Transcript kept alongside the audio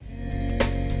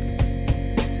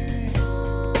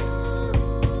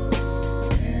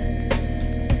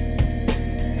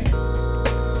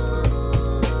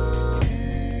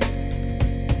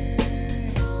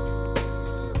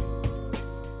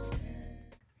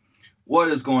What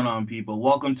is going on, people?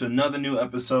 Welcome to another new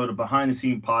episode of Behind the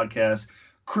Scene Podcast,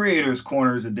 Creators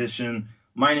Corners Edition.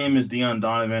 My name is Dion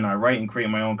Donovan. I write and create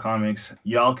my own comics.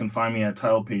 Y'all can find me at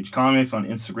Title Page Comics on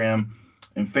Instagram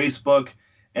and Facebook.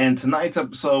 And tonight's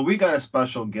episode, we got a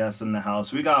special guest in the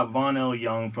house. We got Von L.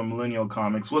 Young from Millennial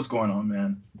Comics. What's going on,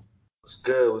 man? What's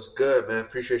good? What's good, man?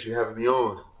 Appreciate you having me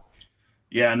on.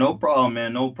 Yeah, no problem,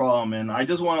 man. No problem, man. I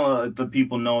just want to let the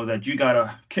people know that you got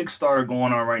a Kickstarter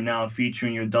going on right now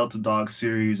featuring your Delta Dog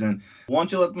series. And why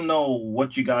don't you let them know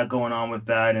what you got going on with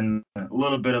that and a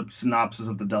little bit of synopsis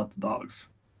of the Delta Dogs.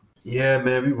 Yeah,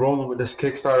 man, we rolling with this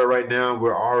Kickstarter right now.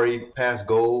 We're already past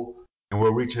goal, and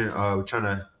we're reaching. We're trying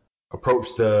to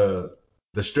approach the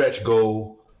stretch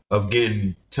goal of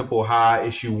getting Temple High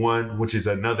issue 1, which is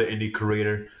another indie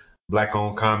creator,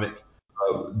 Black-owned comic.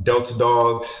 Delta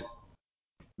Dogs.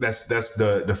 That's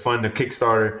the fun, the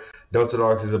Kickstarter. Delta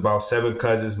Dogs is about 7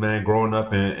 cousins, man, growing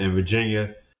up in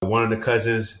Virginia. One of the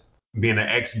cousins being an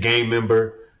ex-gang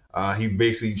member. He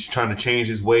basically is trying to change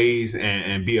his ways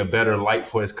and be a better light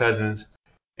for his cousins.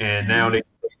 And now they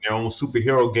create their own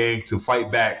superhero gang to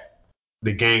fight back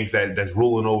the gangs that's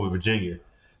ruling over Virginia.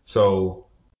 So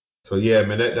yeah,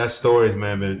 man, that story's,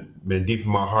 man, been deep in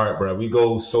my heart, bro. We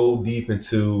go so deep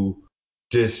into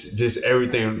just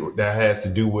everything that has to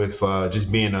do with just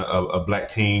being a black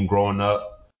teen growing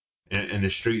up in the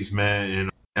streets, man. And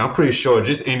I'm pretty sure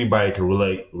just anybody can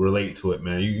relate to it,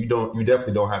 man. You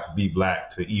definitely don't have to be black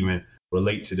to even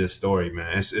relate to this story,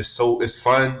 man. It's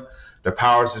fun. The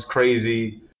powers is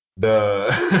crazy.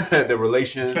 The the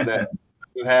relations that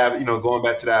you have, going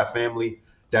back to that family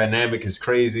dynamic is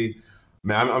crazy.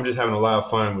 Man, I'm just having a lot of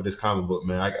fun with this comic book,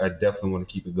 man. I definitely want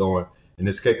to keep it going, and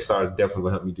this Kickstarter is definitely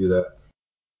gonna help me do that.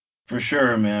 For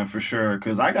sure, man, for sure.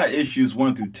 Because I got issues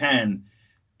 1 through 10,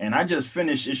 and I just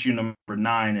finished issue number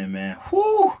 9, and man,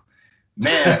 whoo,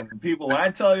 man, people, when I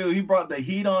tell you he brought the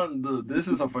heat on, this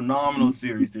is a phenomenal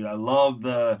series, dude. I love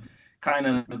the kind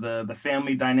of the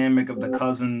family dynamic of the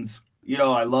cousins.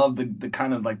 I love the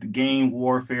kind of like the gang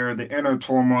warfare, the inner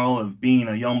turmoil of being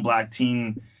a young black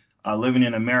teen living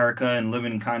in America and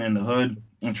living kind of in the hood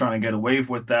and trying to get away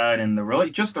with that, and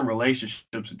just the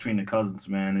relationships between the cousins,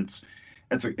 man. It's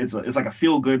like a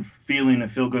feel good feeling, a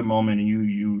feel good moment, and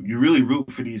you really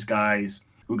root for these guys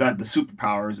who got the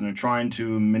superpowers and are trying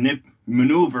to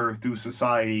maneuver through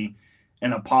society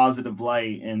in a positive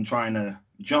light and trying to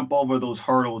jump over those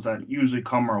hurdles that usually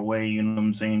come our way. You know what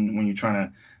I'm saying, when you're trying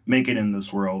to make it in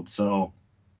this world. So,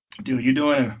 dude, you're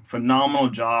doing a phenomenal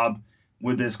job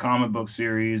with this comic book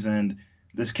series and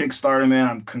this Kickstarter,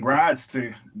 man. Congrats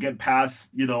to get past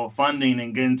funding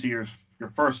and get into your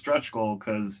first stretch goal,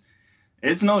 because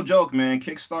it's no joke, man.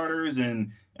 Kickstarters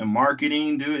and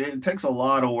marketing, dude, it takes a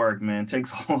lot of work, man. It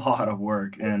takes a lot of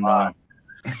work. And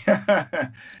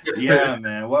yeah,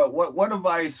 man. What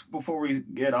advice, before we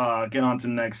get on to the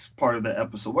next part of the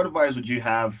episode, what advice would you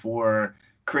have for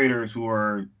creators who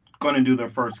are going to do their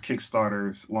first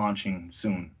Kickstarters launching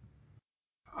soon?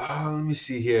 Let me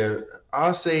see here.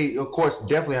 I'll say, of course,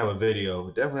 definitely have a video.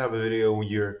 Definitely have a video when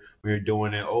you're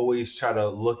doing it. Always try to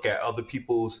look at other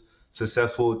people's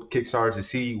successful Kickstarters to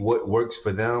see what works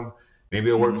for them. Maybe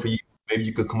it'll work for you. Maybe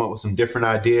you could come up with some different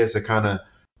ideas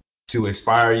to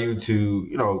inspire you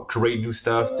to, create new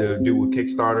stuff to do with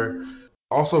Kickstarter.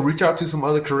 Also, reach out to some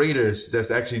other creators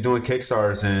that's actually doing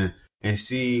Kickstarters and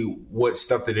see what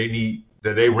stuff that they need,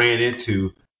 that they ran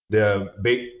into.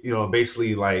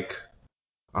 Basically like,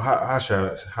 how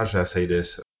should I say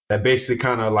this? That basically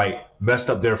kind of like messed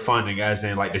up their funding, as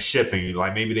in like the shipping.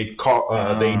 Like maybe they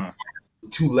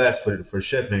too less for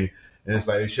shipping, and it's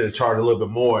like they should have charged a little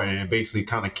bit more, and basically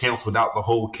kind of canceled out the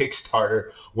whole Kickstarter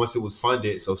once it was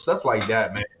funded. So stuff like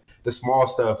that, man. The small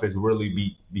stuff is really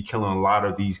be killing a lot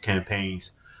of these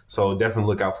campaigns. So definitely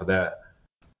look out for that.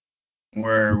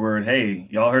 Word. Hey,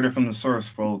 y'all heard it from the source,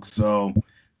 folks. So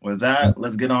with that,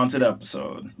 let's get on to the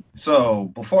episode.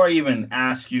 So before I even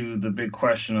ask you the big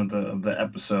question of the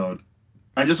episode,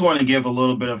 I just want to give a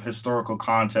little bit of historical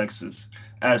context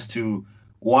as to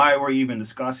why we're even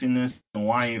discussing this and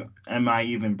why am I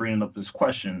even bringing up this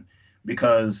question.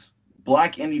 Because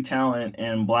black indie talent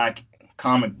and black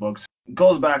comic books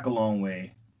goes back a long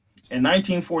way. In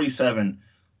 1947,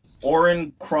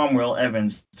 Orrin Cromwell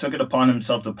Evans took it upon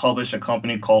himself to publish a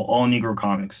company called All Negro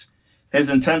Comics. His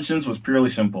intentions was purely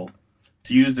simple: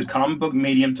 to use the comic book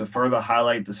medium to further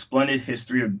highlight the splendid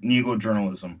history of Negro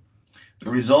journalism. The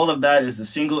result of that is the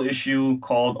single issue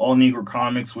called All Negro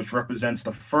Comics, which represents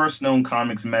the first known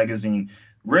comics magazine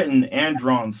written and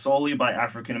drawn solely by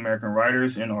African American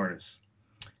writers and artists.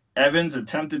 Evans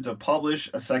attempted to publish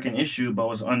a second issue but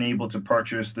was unable to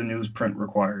purchase the newsprint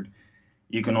required.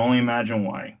 You can only imagine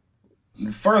why.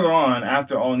 Further on,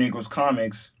 after All Negroes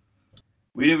Comics,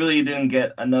 we really didn't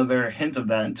get another hint of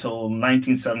that until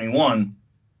 1971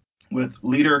 with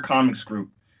Leader Comics Group.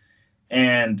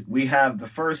 And we have the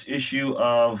first issue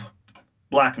of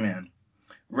Black Man,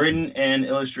 written and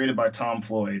illustrated by Tom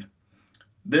Floyd.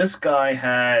 This guy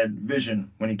had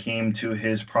vision when he came to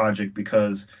his project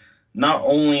because not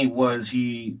only was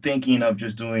he thinking of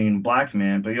just doing Black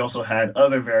Man, but he also had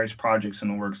other various projects in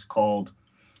the works called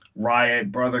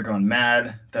Riot, Brother Gone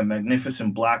Mad, The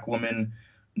Magnificent Black Woman,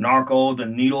 Narco, The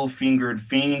Needle Fingered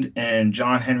Fiend, and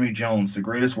John Henry Jones, the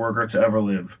greatest worker to ever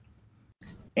live.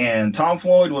 And Tom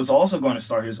Floyd was also going to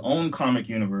start his own comic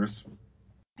universe,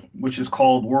 which is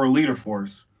called World Leader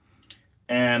Force.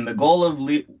 And the goal of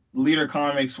Leader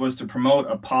Comics was to promote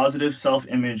a positive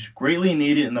self-image greatly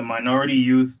needed in the minority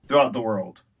youth throughout the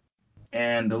world.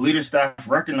 And the Leader staff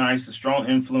recognized the strong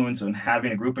influence of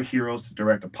having a group of heroes to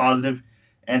direct a positive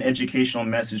and educational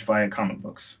message via comic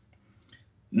books.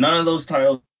 None of those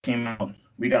titles came out.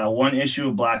 We got one issue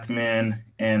of Black Man,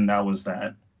 and that was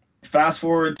that. Fast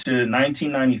forward to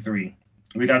 1993.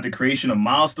 We got the creation of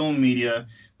Milestone Media,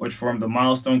 which formed the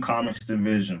Milestone Comics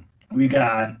division. We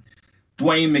got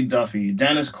Dwayne McDuffie,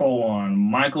 Dennis Cowan,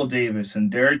 Michael Davis,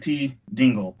 and Derek T.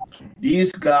 Dingle.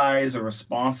 These guys are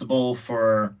responsible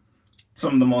for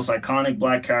some of the most iconic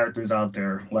Black characters out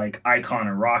there, like Icon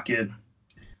and Rocket,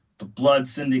 the Blood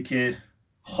Syndicate,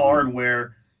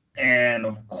 Hardware, and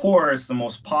of course, the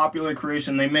most popular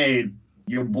creation they made,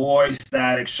 your boy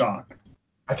Static Shock.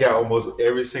 I got almost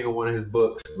every single one of his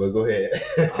books, but go ahead.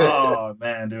 Oh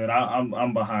man, dude,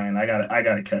 I'm behind. I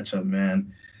gotta catch up,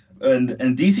 man. And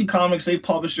DC Comics, they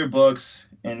published their books,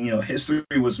 and history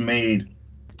was made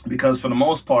because for the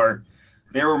most part,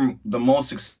 they were the most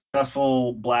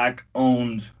successful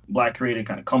Black-owned, Black-created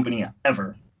kind of company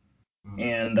ever.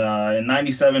 And in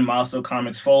 '97, Milestone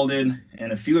Comics folded,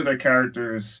 and a few of their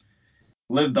characters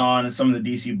lived on in some of the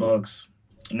DC books.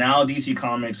 Now DC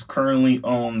Comics currently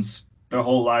owns their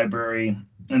whole library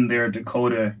in their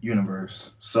Dakota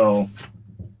universe. So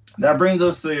that brings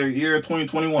us to the year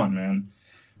 2021, man.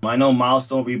 I know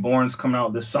Milestone Reborn's coming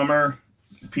out this summer.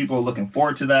 People are looking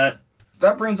forward to that.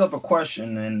 That brings up a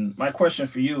question, and my question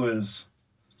for you is,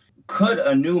 could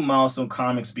a new Milestone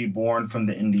Comics be born from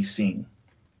the indie scene?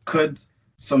 Could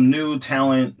some new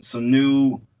talent, some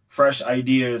new fresh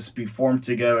ideas be formed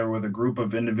together with a group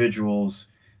of individuals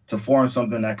to form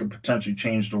something that could potentially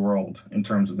change the world in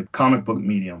terms of the comic book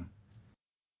medium?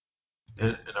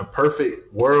 In a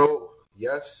perfect world,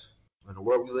 yes. In the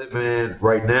world we live in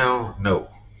right now, no.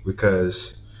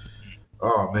 Because,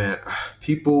 oh man,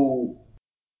 people,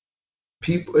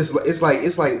 it's like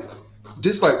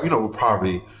just like with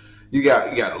poverty, you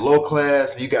got a low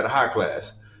class and you got a high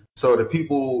class. So the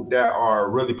people that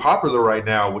are really popular right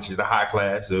now, which is the high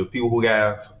class, the people who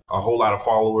have a whole lot of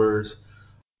followers,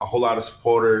 a whole lot of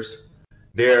supporters,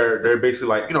 they're basically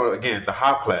like, again, the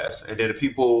high class. And then the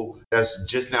people that's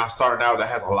just now starting out that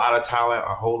has a lot of talent,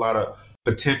 a whole lot of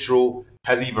potential,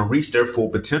 hasn't even reached their full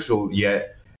potential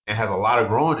yet, and has a lot of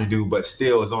growing to do, but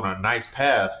still is on a nice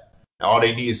path. All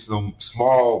they need is some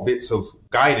small bits of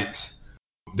guidance.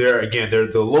 They're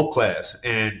the low class,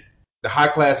 and the high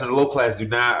class and the low class do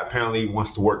not apparently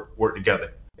wants to work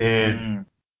together. And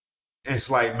it's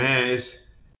like, man,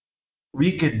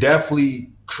 we can definitely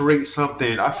create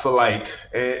something. I feel like,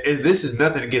 and this is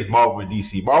nothing against Marvel and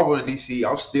DC. Marvel and DC,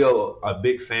 I'm still a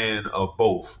big fan of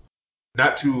both.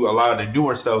 Not to a lot of the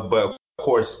newer stuff, but of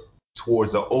course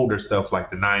towards the older stuff like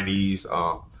the 90s,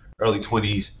 early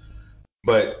 20s.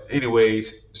 But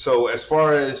anyways, so as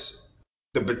far as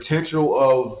the potential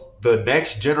of the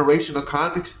next generation of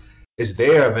comics is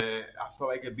there, man. I feel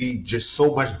like it'd be just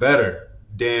so much better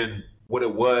than what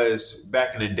it was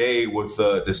back in the day with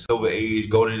the Silver Age,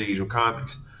 Golden Age of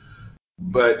comics.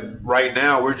 But right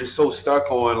now, we're just so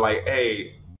stuck on like,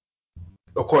 hey,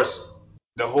 of course,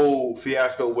 the whole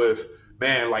fiasco with,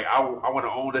 man, like I want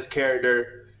to own this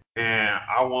character and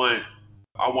I want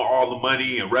all the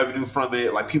money and revenue from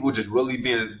it. Like people just really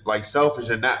being like selfish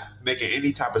and not making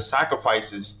any type of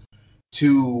sacrifices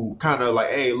to kind of like,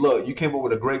 hey, look, you came up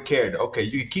with a great character. Okay,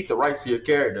 you can keep the rights to your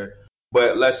character,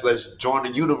 but let's join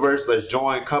the universe. Let's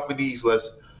join companies.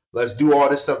 Let's do all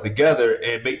this stuff together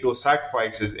and make those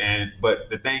sacrifices. But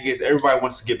the thing is, everybody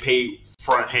wants to get paid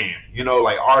front hand.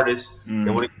 Like artists, they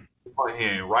want to get front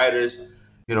hand. Writers,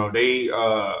 they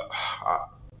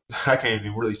I can't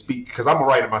even really speak because I'm a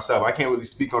writer myself. I can't really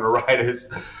speak on the writers,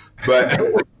 but I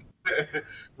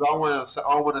don't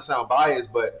want to sound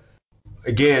biased. But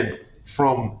again,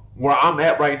 from where I'm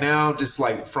at right now, just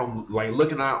like from like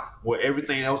looking at what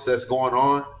everything else that's going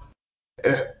on,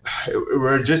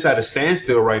 we're just at a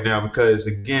standstill right now because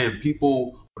again,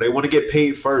 people they want to get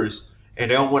paid first, and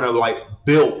they don't want to like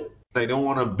build. They don't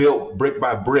want to build brick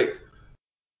by brick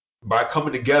by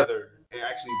coming together and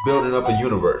actually building up a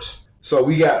universe. So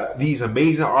we got these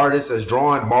amazing artists that's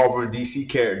drawing Marvel and DC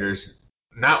characters,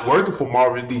 not working for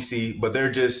Marvel and DC, but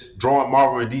they're just drawing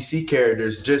Marvel and DC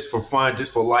characters just for fun,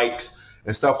 just for likes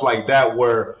and stuff like that,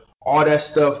 where all that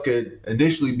stuff could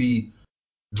initially be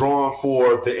drawn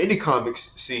for the indie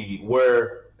comics scene,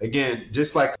 where again,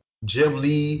 just like Jim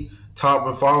Lee, Todd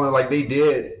McFarlane, like they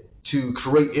did to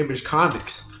create Image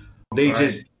Comics, they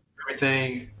just did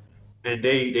everything and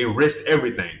they risked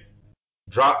everything.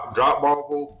 Drop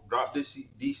Marvel, drop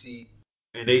DC,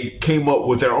 and they came up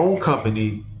with their own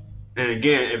company. And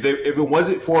again, if it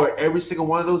wasn't for every single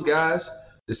one of those guys,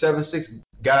 the 7-6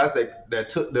 guys that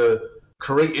took the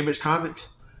create Image Comics,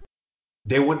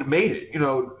 they wouldn't have made it. You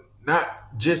know, not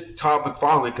just Todd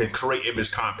McFarlane can create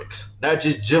Image Comics. Not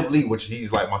just Jim Lee, which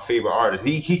he's like my favorite artist.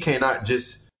 He cannot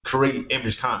just create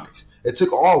Image Comics. It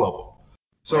took all of them.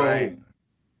 So,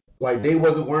 like, they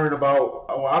wasn't worrying about.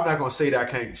 Well, I'm not gonna say that I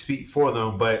can't speak for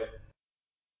them, but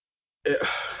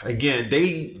again,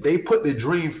 they put the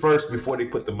dream first before they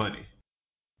put the money.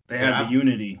 They had the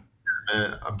unity.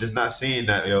 Man, I'm just not seeing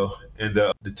that, yo, in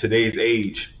the today's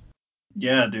age.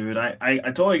 Yeah, dude, I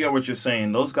totally get what you're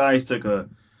saying. Those guys took a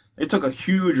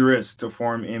huge risk to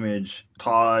form Image.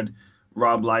 Todd,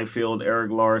 Rob Liefeld,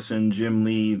 Eric Larson, Jim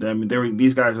Lee.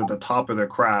 These guys are at the top of their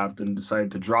craft and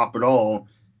decided to drop it all,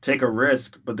 take a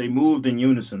risk, but they moved in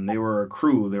unison. They were a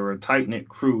crew. They were a tight-knit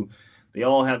crew. They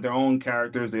all had their own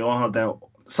characters. They all had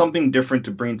something different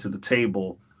to bring to the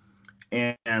table.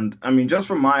 And I mean, just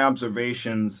from my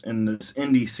observations in this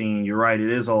indie scene, you're right. It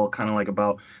is all kind of like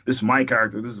about, this is my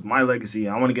character, this is my legacy.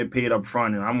 I want to get paid up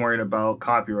front, and I'm worried about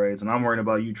copyrights, and I'm worried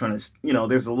about you trying to,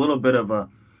 there's a little bit of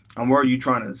I'm worried you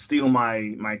trying to steal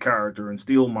my character and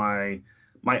steal my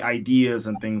ideas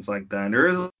and things like that. And there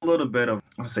is a little bit of,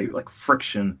 I would say, like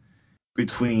friction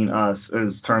between us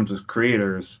as terms of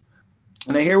creators.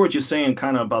 And I hear what you're saying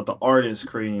kind of about the artists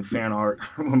creating fan art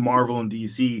with Marvel and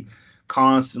DC,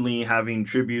 constantly having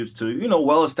tributes to,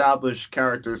 well-established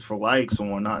characters for likes and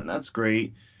whatnot, and that's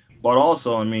great. But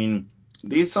also, I mean,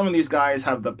 some of these guys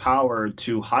have the power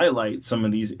to highlight some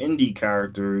of these indie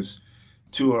characters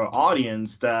to an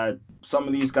audience that some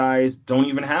of these guys don't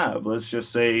even have. Let's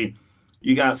just say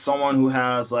you got someone who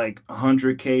has like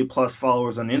 100K plus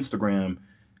followers on Instagram,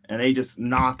 and they just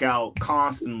knock out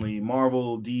constantly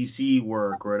Marvel, DC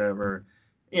work or whatever.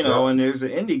 And there's an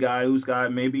indie guy who's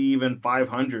got maybe even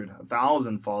 500,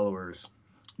 1,000 followers.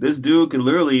 This dude can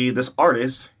literally, this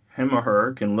artist, him or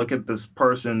her, can look at this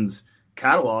person's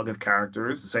catalog of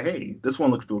characters and say, hey, this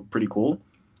one looks pretty cool.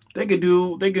 They can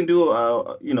do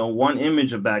one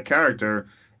image of that character,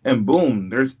 and boom,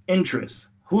 there's interest.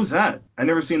 Who's that? I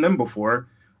never seen them before.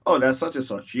 Oh, that's such and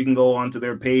such. You can go onto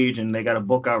their page, and they got a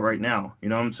book out right now. You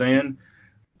know what I'm saying?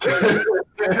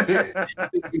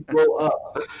 You grow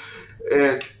up.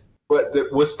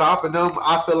 But what's stopping them,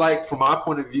 I feel like, from my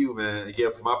point of view, man.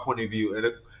 Again, from my point of view,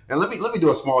 and let me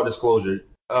do a small disclosure.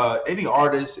 Any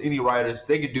artists, any writers,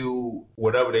 they can do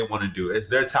whatever they want to do. It's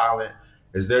their talent,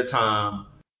 it's their time.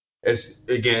 It's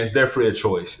their free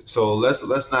choice. So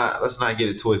let's not get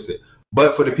it twisted.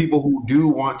 But for the people who do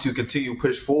want to continue to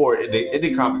push forward in the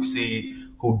indie comic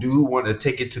scene, who do want to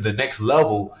take it to the next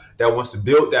level, that wants to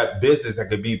build that business that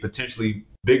could be potentially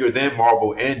bigger than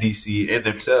Marvel and DC and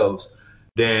themselves,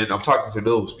 then I'm talking to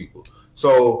those people.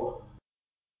 So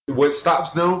what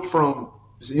stops them from,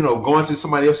 going to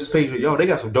somebody else's page, they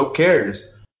got some dope characters,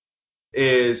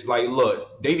 is like,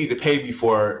 look, they need to pay me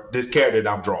for this character that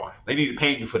I'm drawing. They need to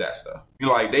pay me for that stuff.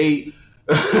 They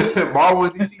Marvel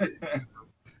and DC,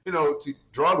 to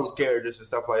draw those characters and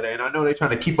stuff like that. And I know they're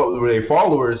trying to keep up with their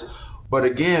followers, but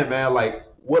again, man, like,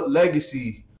 what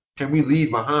legacy can we leave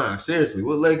behind? Seriously,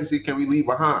 what legacy can we leave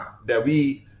behind? That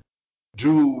we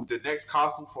drew the next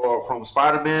costume from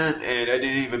Spider-Man and that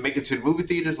didn't even make it to the movie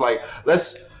theaters? Like,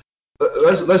 let's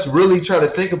really try to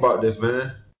think about this,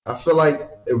 man. I feel like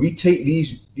if we take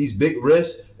these big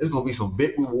risks, there's gonna be some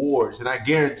big rewards, and I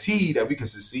guarantee that we can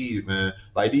succeed, man.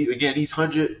 Like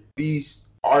these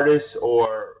artists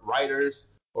or writers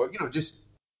or just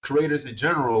creators in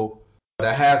general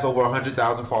that has over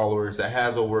 100,000 followers, that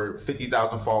has over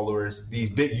 50,000 followers, these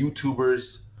big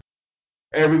YouTubers.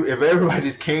 If everybody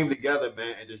just came together,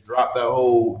 man, and just dropped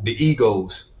the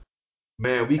egos,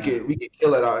 man, we could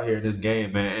kill it out here in this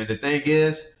game, man. And the thing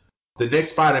is, the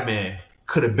next Spider-Man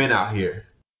could have been out here.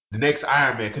 The next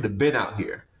Iron Man could have been out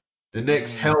here. The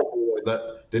next Hellboy,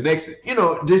 the next,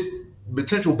 just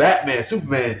potential Batman,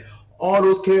 Superman, all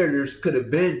those characters could have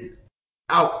been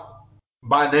out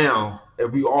by now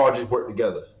if we all just work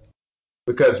together,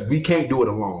 because we can't do it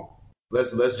alone.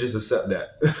 Let's just accept that.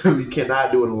 We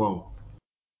cannot do it alone.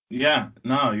 Yeah,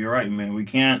 no, you're right, man. We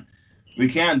can't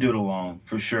do it alone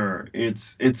for sure.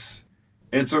 It's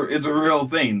a real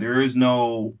thing. There is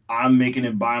no I'm making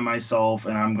it by myself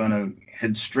and I'm gonna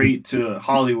head straight to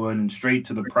Hollywood and straight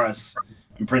to the press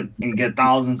and print and get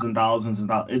thousands and thousands and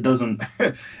thousands. It doesn't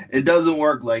it doesn't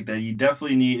work like that. You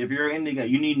definitely need, if you're in the,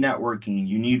 you need networking,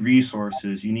 you need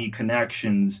resources, you need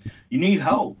connections, you need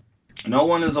help. No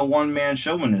one is a one man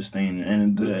show in this thing,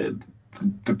 and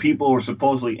the people who are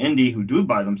supposedly indie who do it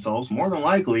by themselves, more than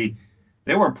likely,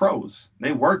 they were pros.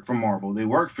 They worked for Marvel. They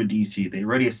worked for DC. They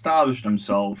already established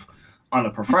themselves on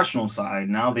the professional side.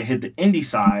 Now they hit the indie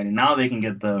side, and now they can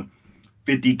get the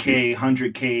 50K,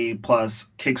 100K plus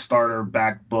Kickstarter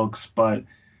backed books. But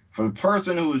for the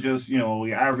person who was just,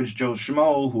 the average Joe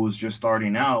Schmo who was just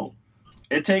starting out,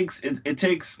 it takes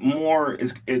more.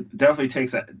 It definitely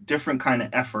takes a different kind of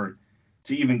effort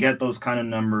to even get those kind of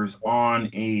numbers on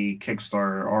a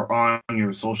Kickstarter or on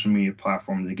your social media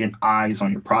platform to get eyes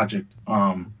on your project.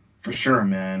 For sure,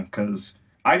 man. Because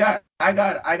I got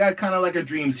kind of like a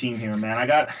dream team here, man. I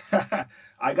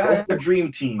got a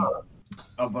dream team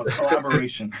of a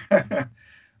collaboration of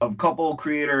a couple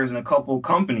creators and a couple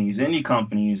companies, indie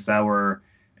companies that were.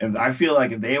 And I feel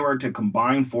like if they were to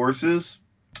combine forces,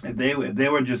 if they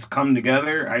would just come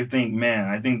together, I think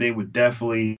they would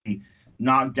definitely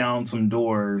knock down some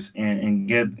doors and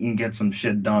get some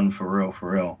shit done for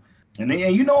real. And then,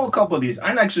 a couple of these.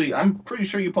 I'm pretty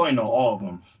sure you probably know all of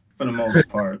them for the most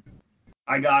part.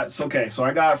 I got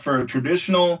for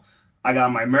traditional, I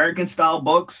got my American style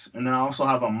books, and then I also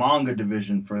have a manga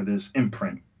division for this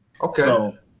imprint. Okay.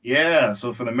 So yeah,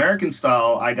 so for the American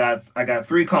style, I got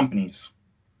three companies.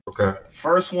 Okay.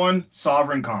 First one,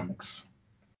 Sovereign Comics.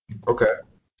 Okay.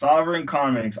 Sovereign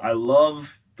Comics. I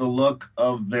love the look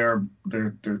of their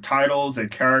titles, their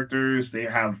characters.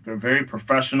 They're very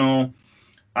professional.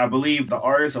 I believe the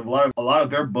artists of a lot of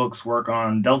their books work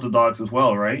on Delta Dogs as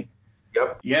well, right?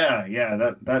 Yep. Yeah.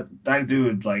 That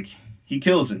dude, like, he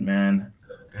kills it, man.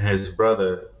 His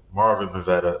brother Marvin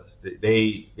Mavetta,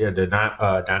 the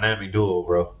dynamic duo,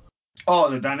 bro. Oh,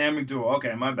 the dynamic duo.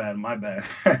 Okay, my bad.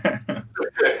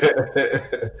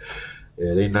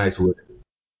 Yeah, they nice with it.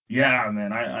 Yeah,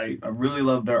 man. I really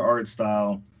love their art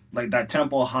style. Like that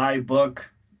Temple High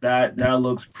book, that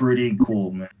looks pretty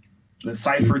cool, man. The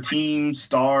Cypher Team,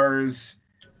 Stars.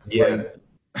 Yeah.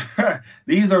 Like,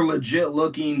 these are legit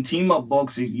looking team up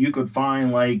books that you could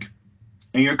find like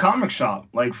in your comic shop.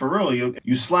 Like, for real.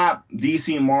 You slap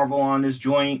DC and Marvel on this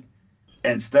joint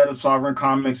instead of Sovereign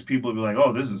Comics, people would be like,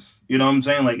 oh, this is, you know what I'm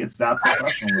saying? Like, it's that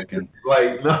professional looking.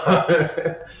 Like, no.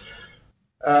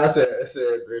 I said,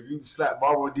 if you slap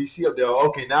Marvel and DC up there,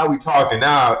 okay, now we talking.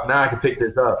 Now I can pick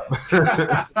this up.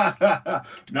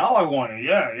 Now I want it.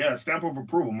 Yeah. Stamp of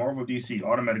approval. Marvel, DC,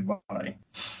 automatic buy.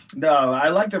 No, I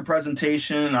like their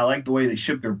presentation. I like the way they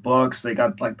ship their books. They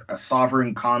got like a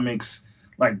Sovereign Comics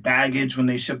like baggage when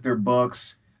they ship their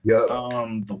books. Yep.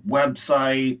 The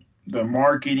website, the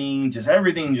marketing, just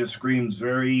everything just screams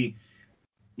very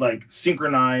like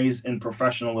synchronized and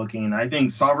professional looking. I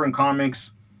think Sovereign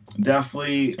Comics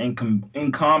definitely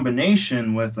in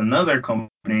combination with another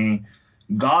company,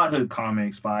 Godhood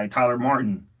Comics by Tyler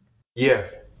Martin. Yeah.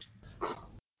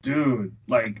 Dude,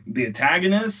 like the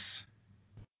antagonists.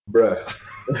 Bruh.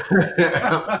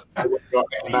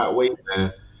 I'm not waiting,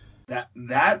 man.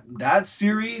 That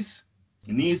series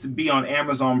needs to be on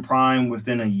Amazon Prime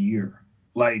within a year.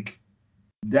 Like,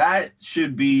 that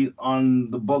should be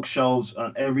on the bookshelves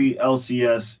on every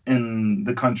LCS in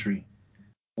the country.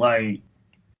 Like,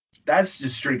 that's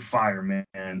just straight fire, man.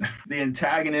 The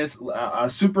antagonist, a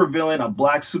supervillain, a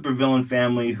black supervillain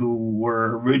family who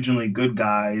were originally good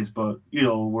guys, but,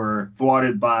 were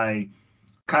thwarted by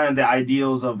kind of the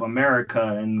ideals of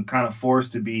America and kind of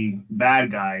forced to be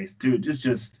bad guys. Dude,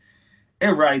 just it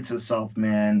writes itself,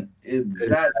 man.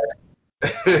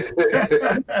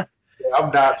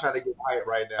 I'm not trying to get hype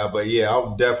right now, but yeah,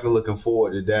 I'm definitely looking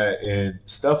forward to that. And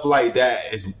stuff like that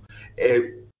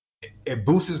it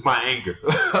boosts my anger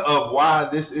of why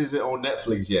this isn't on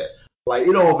Netflix yet. Like,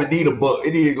 you don't even need a book.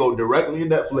 It need to go directly to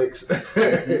Netflix.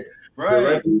 Right.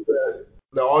 Directly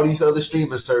to all these other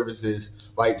streaming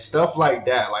services. Like, stuff like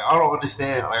that. Like, I don't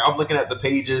understand. Like, I'm looking at the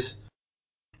pages.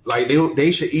 Like,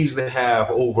 they should easily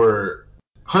have over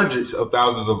hundreds of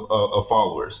thousands of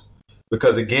followers.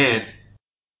 Because, again,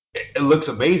 it looks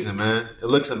amazing, man. It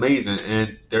looks amazing.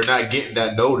 And they're not getting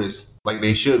that notice like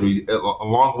they should be,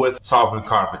 along with Sovereign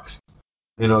Comics.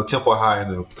 Temple High in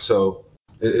them. So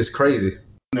it's crazy.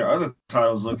 their other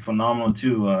titles look phenomenal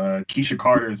too. Keisha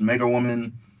Carter's Mega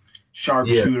Woman,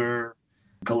 Sharpshooter,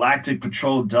 Galactic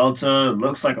Patrol Delta. It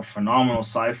looks like a phenomenal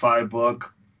sci-fi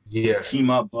book. Yeah. Team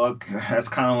up book. That's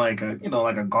kind of like a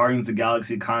like a Guardians of the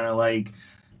Galaxy kind of like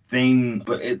thing.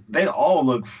 But they all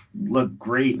look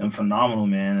great and phenomenal,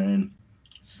 man. And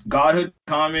Godhood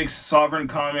Comics, Sovereign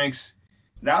Comics.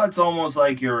 That's almost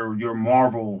like your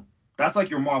Marvel. That's like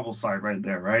your Marvel side right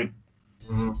there, right?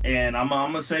 Mm-hmm. And I'm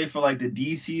gonna say for like the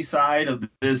DC side of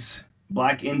this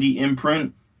Black Indie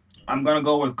imprint, I'm gonna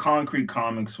go with Concrete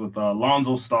Comics with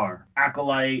Lonzo Starr,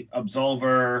 Acolyte,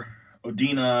 Absolver,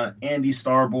 Odina, Andy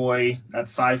Starboy.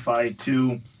 That's sci-fi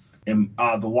too, and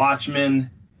The Watchmen.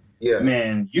 Yeah,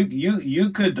 man, you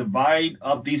could divide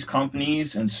up these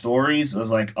companies and stories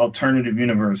as like alternative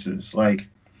universes. Like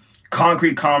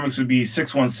Concrete Comics would be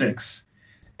 616,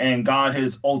 and God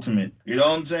His Ultimate. You know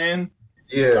what I'm saying?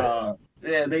 Yeah.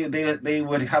 Yeah, they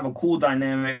would have a cool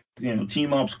dynamic,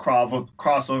 team ups,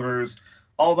 crossovers.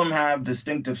 All of them have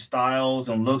distinctive styles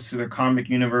and looks to their comic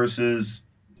universes,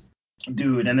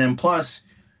 dude. And then plus,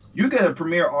 you get a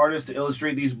premier artist to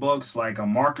illustrate these books like a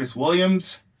Marcus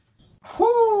Williams.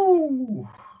 Whoo!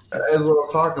 That's what I'm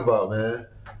talking about, man.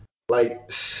 Like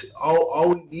all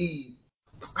we need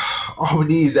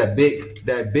is that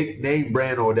big name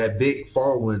brand or that big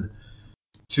following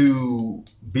to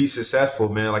be successful,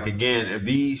 man. Like again, if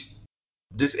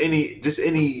just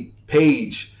any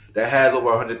page that has over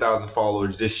 100,000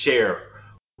 followers, just share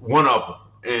one of them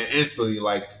and instantly,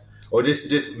 like, or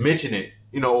just mention it,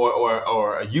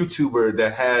 or a YouTuber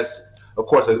that has, of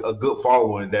course, a good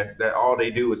following that all they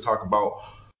do is talk about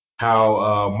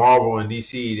how Marvel and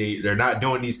DC they're not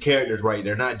doing these characters right,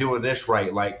 they're not doing this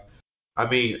right. Like, I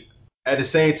mean, at the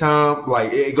same time,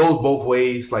 like it goes both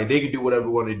ways. Like they can do whatever they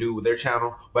want to do with their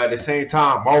channel, but at the same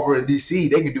time, Marvel and DC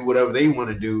they can do whatever they want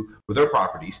to do with their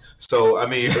properties. So I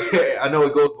mean, I know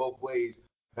it goes both ways.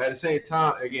 At the same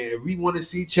time, again, if we want to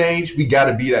see change, we got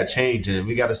to be that change, and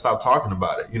we got to stop talking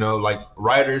about it. Like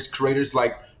writers, creators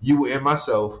like you and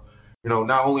myself.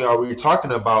 Not only are we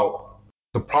talking about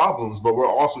the problems, but we're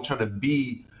also trying to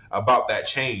be about that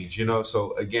change.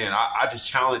 So again, I just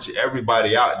challenge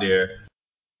everybody out there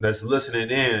that's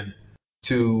listening in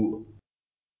to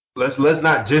let's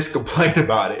not just complain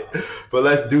about it, but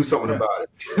let's do something about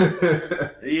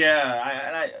it.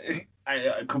 Yeah,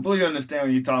 I completely understand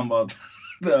when you're talking about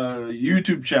the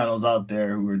YouTube channels out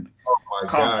there who are. Oh my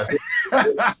gosh!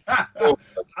 Oh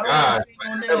my gosh!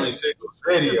 Every single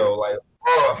video, like,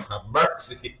 oh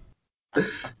mercy!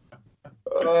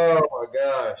 Oh my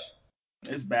gosh!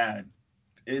 It's bad.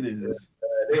 It is.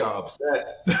 They are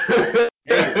upset.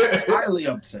 Highly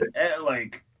upset.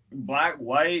 Like black,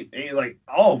 white, like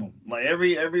all of them, like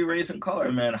every race and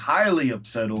color, man, highly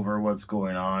upset over what's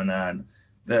going on and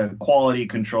the quality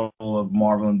control of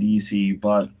Marvel and DC.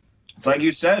 But it's like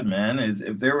you said, man,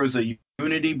 if there was a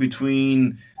unity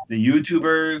between the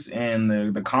YouTubers and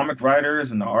the comic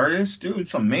writers and the artists, dude,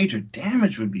 some major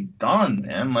damage would be done,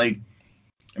 man. Like,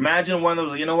 imagine one of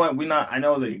those, I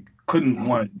know they don't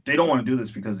want to do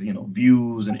this because,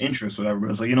 views and interest, whatever.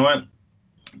 But it's like, what?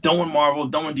 Don't want Marvel,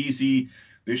 don't want DC.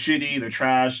 They're shitty, they're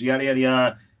trash, yada, yada,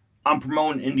 yada. I'm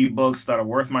promoting indie books that are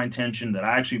worth my attention, that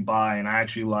I actually buy and I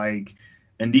actually like.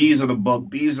 And these are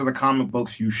the comic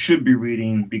books you should be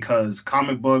reading, because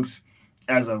comic books,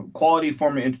 as a quality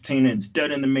form of entertainment, it's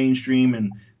dead in the mainstream.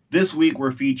 And this week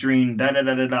we're featuring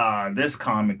this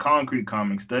comic, Concrete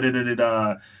Comics, You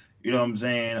know what I'm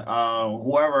saying?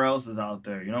 Whoever else is out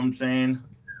there, you know what I'm saying?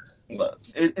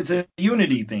 It's a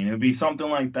unity thing. It would be something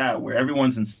like that where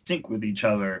everyone's in sync with each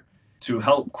other to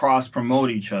help cross-promote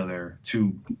each other,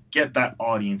 to get that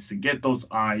audience, to get those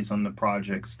eyes on the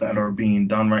projects that are being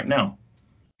done right now.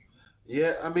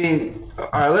 Yeah, I mean, all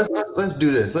right, let's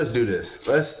do this. Let's do this.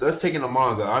 Let's take in a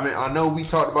manga. I mean, I know we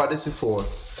talked about this before,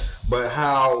 but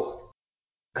how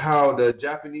the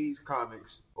Japanese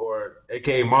comics, or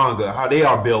aka manga, how they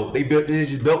are built. They're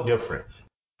just built different.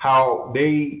 How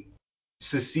they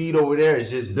succeed over there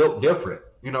is just built different.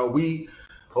 We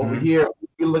over here,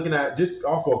 we're looking at just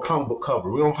off of a comic book cover.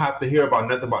 We don't have to hear about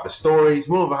nothing about the stories.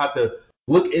 We don't even have to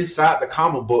look inside the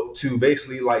comic book to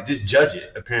basically like just judge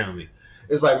it. Apparently,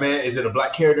 it's like, man, is it a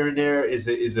black character in there? Is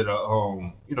it a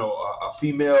a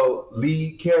female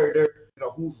lead character?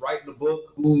 Who's writing the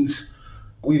book? Who's,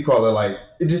 what do you call it? Like,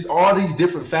 it's just all these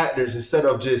different factors instead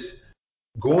of just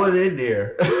going in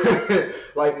there.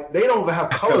 Like, they don't even have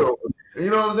color over it. You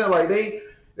know what I'm saying? Like,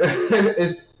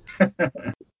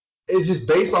 it's just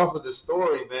based off of the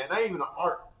story, man. Not even the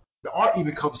art. The art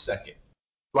even comes second.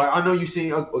 Like, I know you've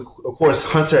seen, of course,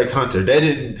 Hunter x Hunter. They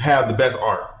didn't have the best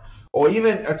art. Or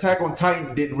even Attack on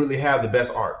Titan didn't really have the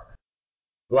best art.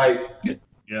 Like,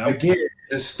 Yeah. again,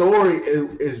 the story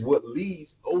is what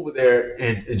leads over there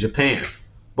in Japan.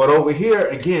 But over here,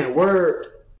 again,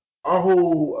 our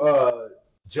whole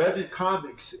judging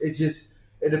comics, it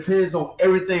depends on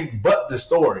everything but the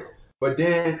story. But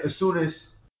then as soon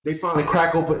as they finally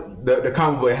crack open the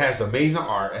comic book, it has amazing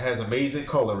art, it has amazing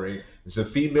coloring, it's a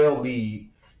female lead,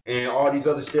 and all these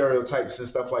other stereotypes and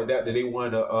stuff like that they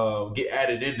want to get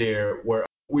added in there. Where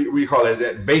we call it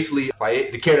that basically,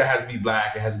 like, the character has to be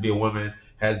black, it has to be a woman,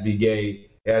 has to be gay,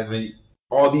 it has to be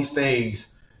all these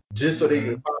things, just so they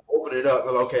can open it up.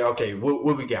 And okay, what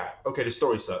we got? Okay, the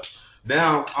story sucks.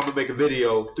 Now I'm gonna make a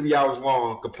video 3 hours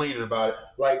long complaining about it.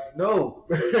 Like, no,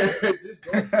 just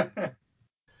go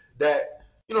that.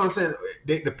 You know what I'm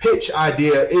saying? The pitch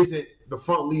idea isn't the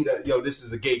front lead that, yo, this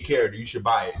is a gay character, you should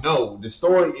buy it. No, the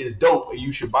story is dope and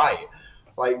you should buy it.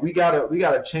 Like, we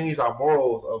gotta change our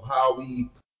morals of how we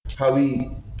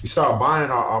start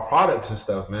buying our products and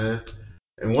stuff, man.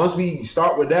 And once we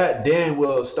start with that, then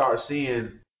we'll start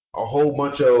seeing a whole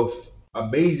bunch of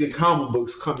amazing comic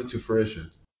books coming to fruition.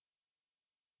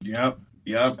 Yep.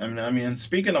 And I mean,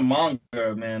 speaking of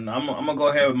manga, man, I'm gonna go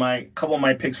ahead with my couple of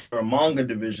my picks for a manga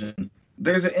division.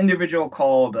 There's an individual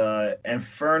called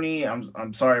Inferni.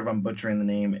 I'm sorry if I'm butchering the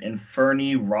name.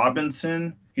 Inferni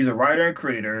Robinson. He's a writer and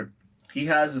creator. He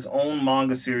has his own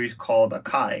manga series called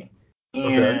Akai,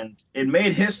 and it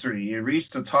made history. It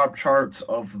reached the top charts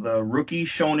of the Rookie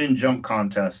Shonen Jump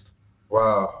contest.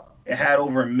 Wow! It had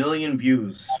over 1 million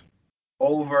views.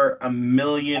 Over 1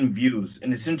 million views,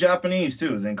 and it's in Japanese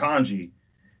too. It's in kanji.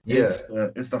 Yeah,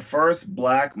 it's the first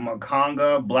black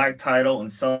manga, black title,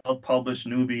 and self-published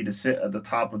newbie to sit at the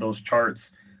top of those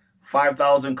charts.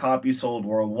 5,000 copies sold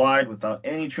worldwide without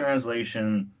any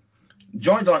translation.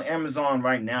 Joins on Amazon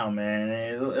right now, man.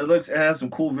 It has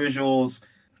some cool visuals.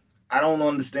 I don't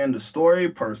understand the story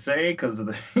per se because of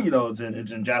the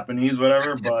it's in Japanese,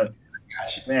 whatever. But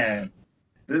man,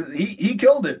 he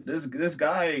killed it. This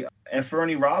guy,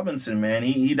 Inferni Robinson, man.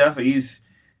 He definitely he's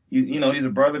a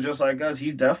brother just like us.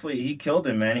 He killed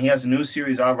it, man. He has a new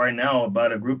series out right now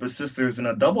about a group of sisters in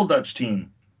a double Dutch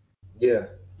team. Yeah.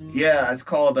 Yeah, it's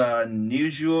called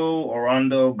Nijuo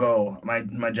Orando Go.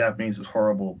 My Japanese is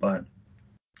horrible, but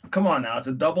come on now, it's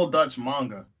a double Dutch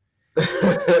manga. It's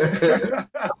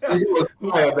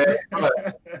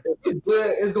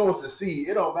good, it's going to succeed.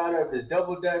 It don't matter if it's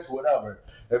double Dutch, whatever.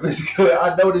 If it's good,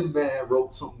 I know this man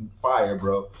wrote something fire,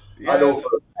 bro. Yeah. I know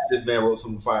this man wrote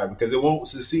something fire because it won't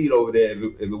succeed over there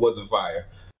if it wasn't fire.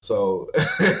 So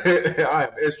I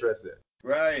am interested.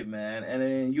 Right, man. And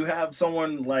then you have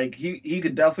someone like he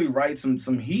could definitely write some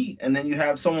heat, and then you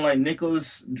have someone like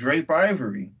Nicholas Draper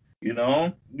Ivory.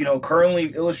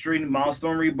 Currently illustrating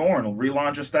Milestone Reborn, a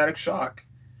relaunch of Static Shock.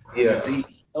 Yeah. He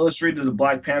illustrated the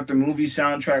Black Panther movie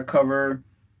soundtrack cover.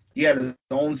 He had his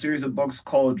own series of books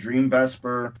called Dream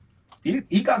Vesper.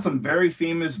 He got some very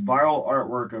famous viral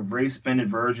artwork of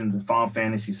race-bended versions of Final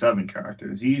Fantasy VII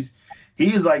characters. He's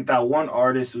like that one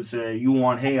artist who said, I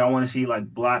want to see like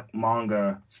black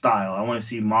manga style. I want to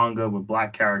see manga with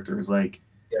black characters. Like,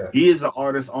 He is an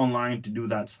artist online to do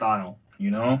that style,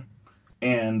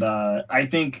 And I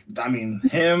think,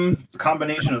 the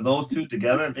combination of those two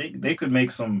together, they could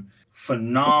make some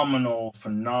phenomenal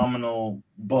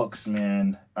books,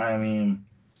 man.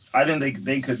 I think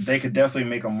they could definitely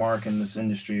make a mark in this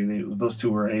industry. Those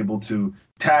two were able to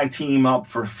tag team up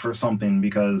for something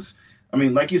because,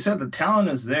 like you said, the talent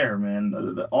is there, man.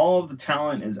 All of the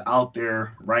talent is out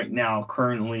there right now,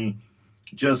 currently,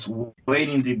 just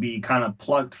waiting to be kind of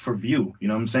plucked for view. You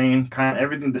know what I'm saying? Kind of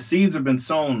everything. The seeds have been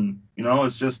sown.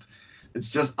 It's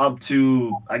just up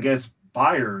to, I guess,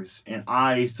 buyers and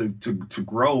eyes to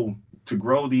grow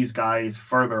these guys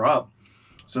further up,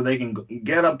 so they can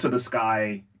get up to the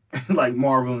sky like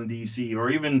Marvel and DC, or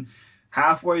even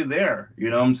halfway there. You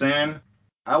know what I'm saying?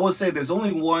 I would say there's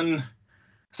only one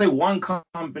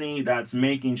company that's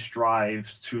making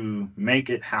strides to make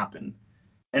it happen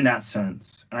in that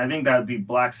sense. And I think that would be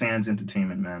Black Sands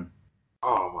Entertainment, man.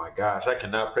 Oh my gosh, I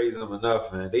cannot praise them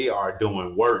enough, man. They are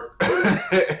doing work.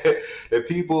 The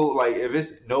people, like, if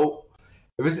it's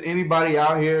anybody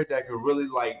out here that can really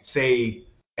like say,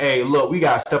 hey, look, we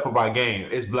gotta step up our game,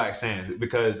 it's Black Sands.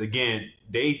 Because again,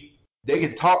 they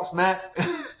can talk smack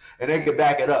and they can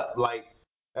back it up. Like,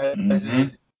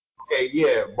 okay,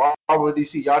 yeah, Marvel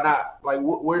DC, y'all not like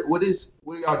what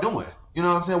are y'all doing? You know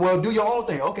what I'm saying? Well, do your own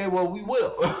thing. Okay, well, we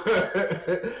will.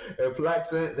 And Black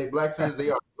Sands, they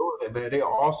are doing it, man. They are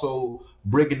also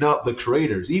bringing up the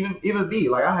creators. Even me,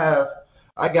 like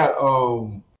I got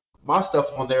my stuff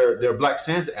on their Black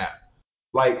Sands app.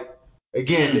 Like,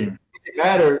 again, it didn't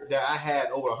matter that I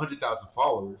had over 100,000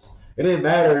 followers. It didn't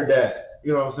matter that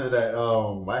you know what I'm saying, that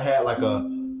I had like a,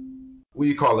 what do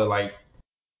you call it, like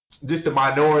just the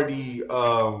minority,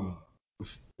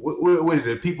 what is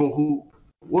it, people who,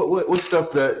 what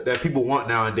stuff that people want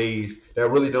nowadays that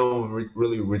really don't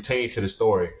really retain to the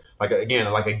story, like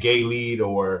again, like a gay lead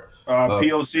or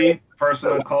POC,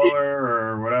 personal color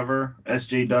or whatever,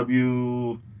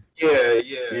 SJW. yeah.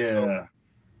 So Yeah.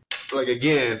 like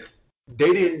again,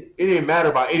 it didn't matter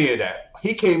about any of that.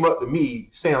 He came up to me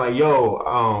saying like, "Yo,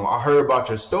 I heard about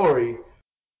your story."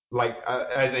 Like,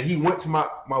 as in, he went to my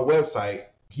website,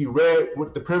 he read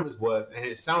what the premise was, and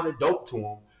it sounded dope to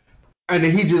him. And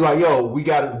then he just like, "Yo, we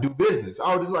got to do business."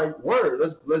 I was just like, "Word,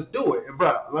 let's do it." And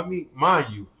bro, let me mind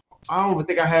you, I don't even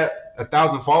think I had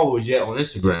 1,000 followers yet on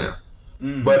Instagram,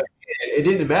 but it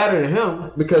didn't matter to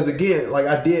him because again, like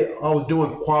I was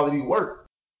doing quality work.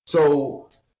 So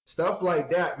stuff like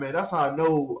that, man, that's how I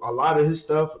know a lot of his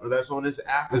stuff that's on this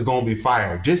app is gonna be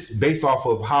fire, just based off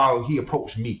of how he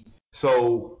approached me.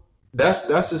 So that's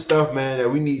the stuff, man, that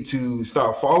we need to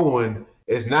start following.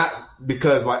 It's not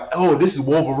because like, oh, this is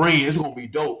Wolverine, it's gonna be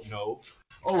dope,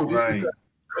 Oh, just Right.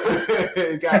 because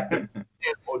it got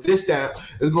or this time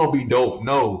it's gonna be dope.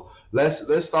 No,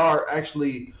 let's start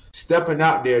actually stepping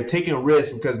out there, taking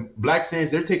risks, because Black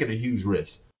Sands, they're taking a huge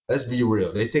risk. Let's be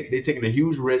real. They're taking a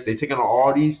huge risk. They're taking on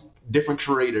all these different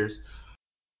creators,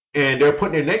 and they're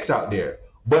putting their necks out there.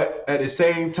 But at the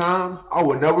same time, I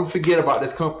will never forget about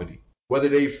this company. Whether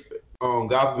they,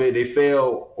 God forbid, they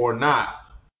fail or not,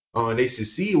 they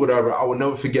succeed, whatever. I will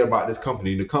never forget about this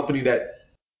company. The company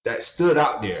that stood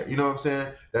out there. You know what I'm saying?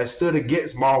 That stood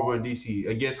against Marvel and DC,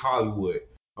 against Hollywood.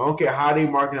 I don't care how they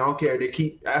market. I don't care. They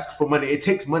keep asking for money. It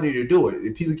takes money to do it.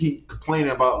 If people keep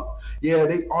complaining about, yeah,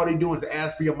 all they doing is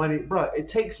ask for your money, bro. It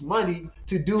takes money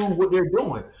to do what they're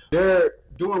doing. They're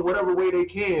doing whatever way they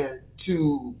can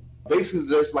to basically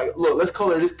just like, look, let's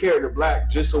color this character black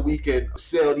just so we can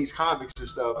sell these comics and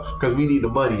stuff because we need the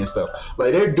money and stuff.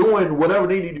 Like they're doing whatever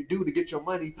they need to do to get your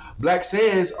money. Black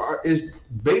Sands is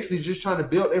basically just trying to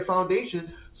build their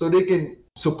foundation so they can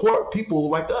support people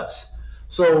like us.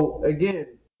 So again,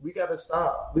 we gotta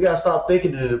stop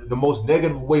thinking in the most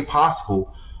negative way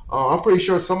possible. I'm pretty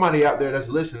sure somebody out there that's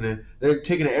listening, they're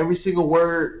taking every single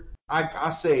word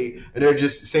I say, and they're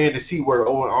just saying the C word.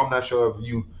 Oh, I'm not sure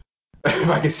if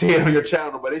I can say it on your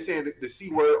channel, but they're saying the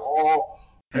C word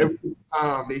every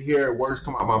time they hear words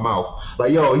come out of my mouth.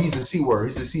 Like, yo, he's the C word,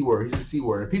 he's the C word, he's the C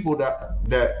word. And people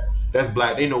that's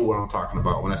black, they know what I'm talking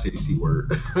about when I say the C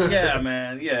word. Yeah,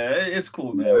 man. Yeah, it's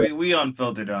cool, man. We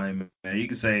unfiltered on him, man. You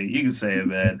can say it,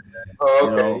 man.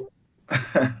 Okay.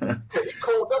 He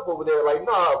cold up over there, like,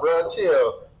 nah, bro,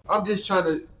 chill. I'm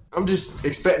just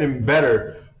expecting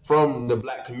better from the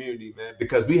black community, man,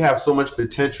 because we have so much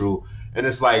potential, and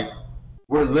it's like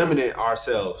we're limiting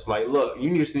ourselves. Like, look,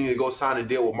 you just need to go sign a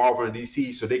deal with Marvel and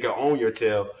DC so they can own your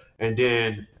tail, and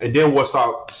then we'll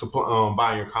start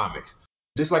buying your comics.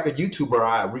 Just like a YouTuber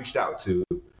I reached out to,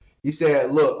 he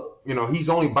said, look, he's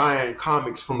only buying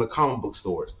comics from the comic book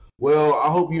stores. Well, I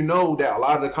hope you know that a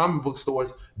lot of the comic book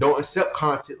stores don't accept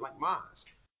content like mine.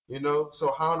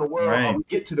 So how in the world how we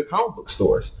get to the comic book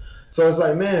stores? So it's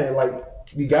like, man, like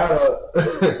we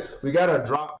gotta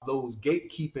drop those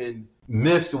gatekeeping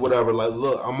myths or whatever. Like,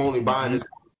 look, I'm only buying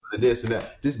this and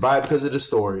that. Just buy it because of the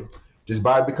story. Just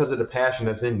buy it because of the passion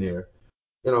that's in there.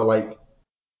 Like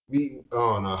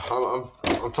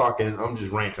I'm talking. I'm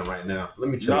just ranting right now. Let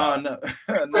me chill.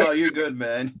 No, you're good,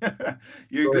 man.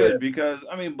 You're good because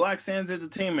Black Sands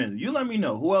Entertainment. You let me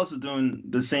know who else is doing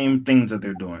the same things that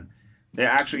they're doing. They're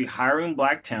actually hiring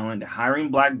black talent. They're hiring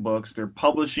black books. They're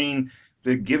publishing.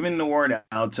 They're giving the word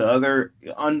out to other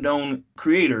unknown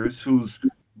creators whose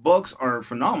books are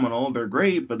phenomenal. They're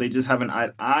great, but they just haven't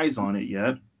had eyes on it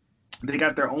yet. They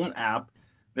got their own app.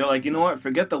 They're like, you know what?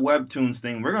 Forget the Webtoons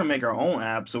thing. We're going to make our own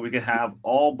app so we could have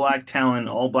all black talent,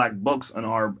 all black books on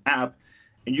our app,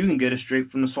 and you can get it straight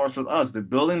from the source with us. They're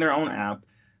building their own app.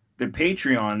 Their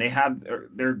Patreon,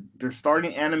 they're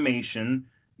starting animation.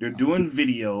 They're doing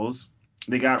videos.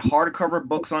 They got hardcover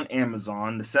books on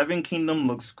Amazon. The Seven Kingdom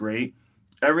looks great.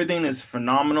 Everything is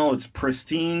phenomenal. It's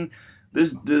pristine.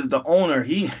 The owner,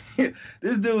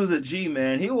 this dude is a G,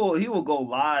 man. He will go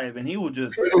live and he will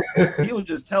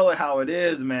just tell it how it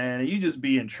is, man. And you just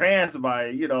be entranced by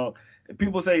it.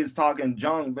 People say he's talking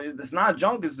junk, but it's not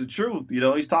junk, it's the truth.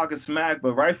 He's talking smack,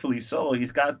 but rightfully so.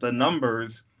 He's got the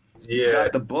numbers, he's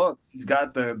got the books, he's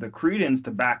got the credence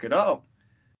to back it up.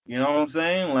 You know what I'm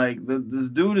saying? Like this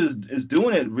dude is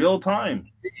doing it real time.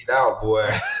 Get out, boy.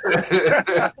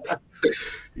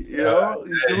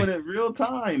 He's doing it real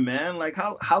time, man. Like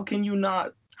how can you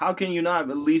not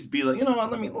at least be like,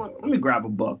 let me grab a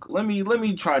book. Let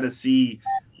me try to see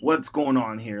what's going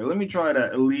on here. Let me try to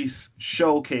at least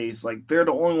showcase, like, they're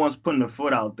the only ones putting the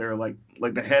foot out there, like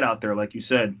the head out there, like you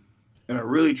said, and are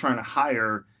really trying to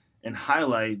hire and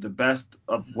highlight the best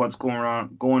of what's going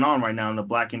on right now in the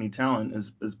Black indie talent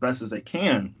as best as they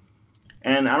can.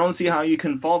 And I don't see how you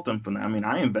can fault them for that. I mean,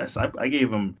 I invest. I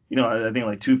gave them, I think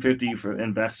like 250 for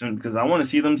investment because I want to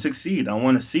see them succeed. I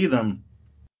want to see them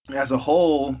as a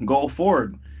whole go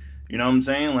forward. You know what I'm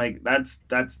saying? Like that's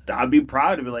I'd be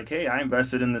proud of it. Like, hey, I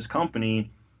invested in this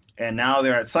company, and now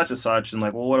they're at such and such. And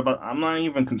like, well, what about? I'm not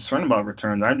even concerned about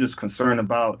returns. I'm just concerned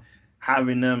about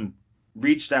having them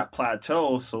reach that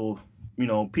plateau, so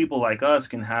people like us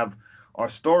can have our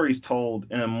stories told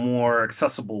in a more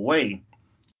accessible way,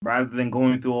 rather than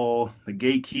going through all the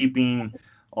gatekeeping,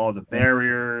 all the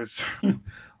barriers,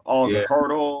 all the Yeah,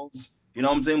 hurdles. You know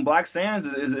what I'm saying? Black Sands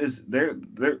is they're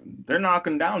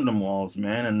knocking down them walls,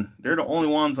 man, and they're the only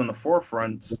ones on the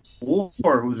forefront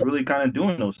or who's really kind of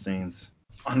doing those things.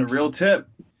 On the real tip,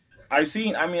 I've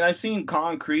seen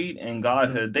Concrete and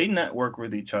Godhood. They network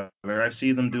with each other. I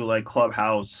see them do like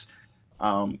Clubhouse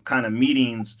kind of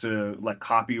meetings to like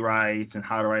copyrights and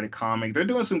how to write a comic. They're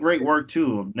doing some great work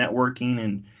too of networking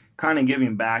and kind of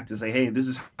giving back to say, hey, this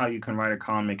is how you can write a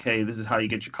comic. Hey, this is how you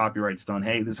get your copyrights done.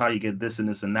 Hey, this is how you get this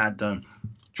and that done.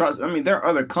 Trust, there are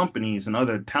other companies and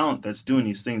other talent that's doing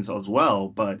these things as well,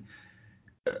 but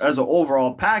as an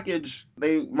overall package,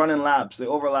 they running laps. They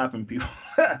overlapping people.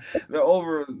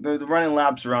 They're running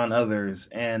laps around others,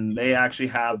 and they actually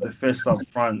have the fist up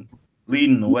front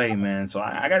leading the way, man. So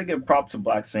I got to give props to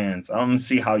Black Sands. I don't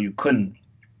see how you couldn't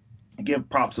give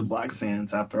props to Black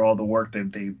Sands after all the work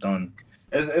that they've done.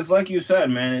 It's like you said,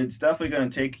 man. It's definitely going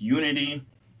to take unity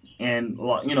and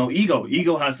ego.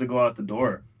 Ego has to go out the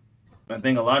door. I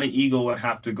think a lot of ego would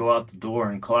have to go out the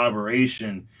door in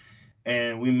collaboration,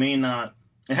 and we may not.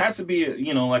 It has to be,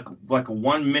 like a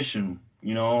one mission,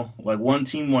 like one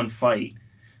team, one fight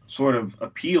sort of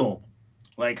appeal,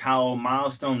 like how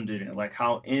Milestone did it, like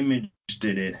how Image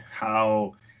did it,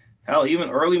 how hell even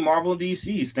early Marvel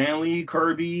DC, Stanley,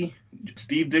 Kirby,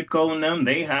 Steve Ditko, and them,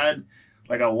 they had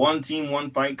like a one team, one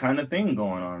fight kind of thing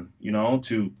going on,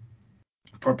 to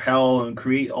propel and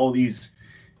create all these,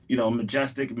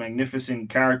 majestic, magnificent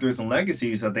characters and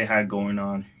legacies that they had going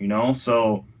on,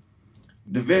 So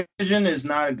division is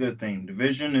not a good thing.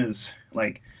 Division is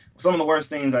like some of the worst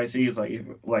things I see is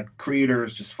like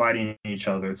creators just fighting each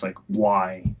other. It's like,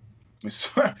 why?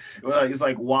 It's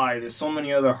like, why? There's so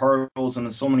many other hurdles and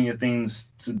there's so many things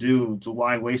to do. So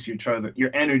why waste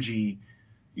your energy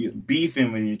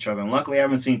beefing with each other? And luckily, I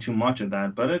haven't seen too much of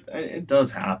that, but it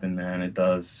does happen, man. It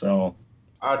does. So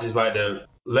I just like to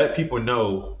let people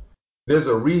know there's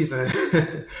a reason.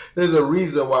 There's a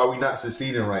reason why we're not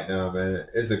succeeding right now, man.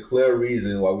 It's a clear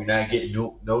reason why we're not getting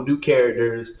no new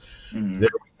characters. They're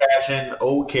rehashing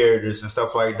old characters and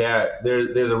stuff like that.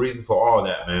 There's a reason for all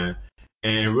that, man.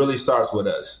 And it really starts with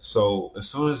us. So as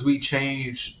soon as we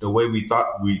change the way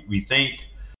we think,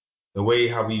 the way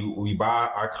how we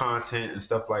buy our content and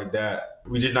stuff like that,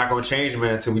 we just not gonna change,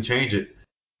 man, until we change it.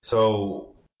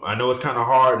 So I know it's kind of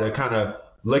hard to kind of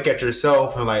look at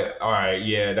yourself and like, all right,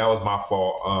 yeah, that was my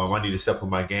fault. I need to step up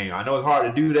my game. I know it's hard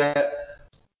to do that,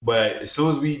 but as soon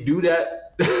as we do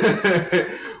that,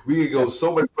 we can go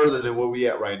so much further than where we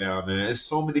at right now, man. There's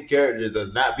so many characters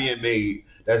that's not being made,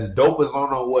 that's dope as I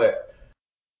don't know what.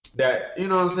 That, you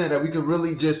know what I'm saying, that we could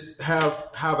really just have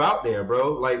out there, bro.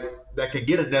 Like that could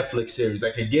get a Netflix series,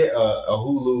 that could get a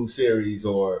Hulu series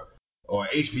or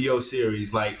HBO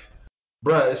series. Like,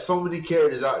 bruh, there's so many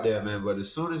characters out there, man. But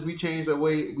as soon as we change the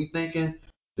way we thinking,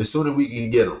 the sooner we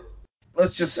can get them.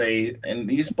 Let's just say, in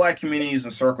these Black communities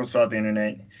and circles throughout the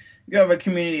internet, you have a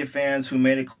community of fans who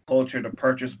made a culture to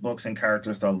purchase books and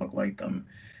characters that look like them.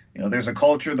 There's a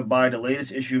culture to buy the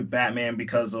latest issue of Batman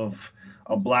because of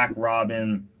a Black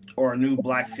Robin or a new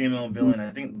Black female villain.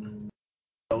 I think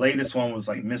the latest one was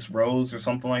like Miss Rose or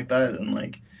something like that, and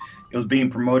like it was being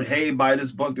promoted. Hey, buy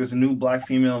this book. There's a new Black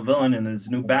female villain and there's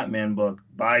a new Batman book.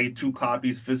 Buy 2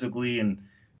 copies physically and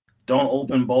don't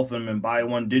open both of them and buy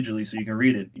one digitally so you can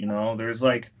read it.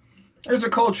 There's a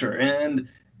culture and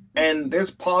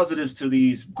there's positives to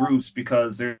these groups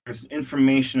because there's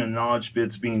information and knowledge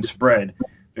bits being spread.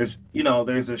 There's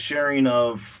a sharing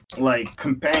of like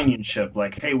companionship.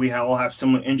 Like, hey, we all have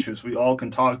similar interests. We all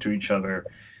can talk to each other.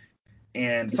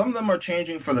 And some of them are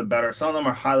changing for the better. Some of them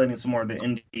are highlighting some more of the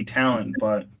indie talent.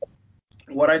 But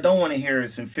what I don't want to hear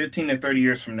is in 15 to 30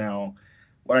 years from now,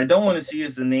 what I don't want to see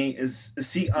is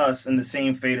see us in the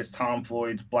same fate as Tom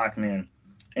Floyd's Black Man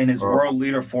and his world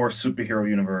leader force superhero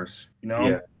universe.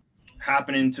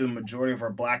 Happening to a majority of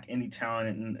our Black indie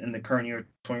talent in the current year,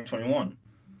 2021.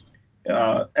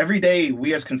 Every day,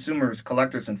 we as consumers,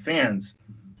 collectors, and fans,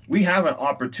 we have an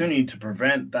opportunity to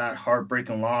prevent that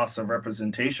heartbreaking loss of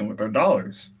representation with our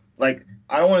dollars. Like,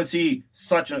 I don't want to see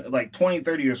such a, like 20,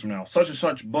 30 years from now, such and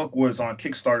such book was on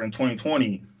Kickstarter in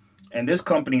 2020, and this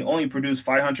company only produced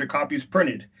 500 copies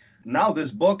printed. Now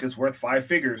this book is worth five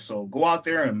figures, so go out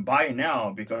there and buy it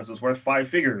now because it's worth five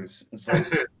figures. It's like,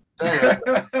 Damn, it's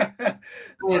man,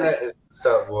 like, that is what's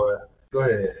up, boy. Go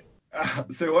ahead.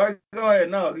 so what? Go ahead.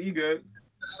 No, you good.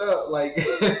 What's up? Like,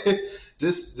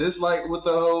 just like with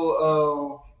the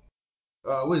whole,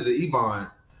 what is it, Ebon?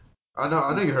 I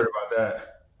know you heard about that.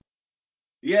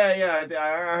 Yeah, yeah.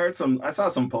 I heard some. I saw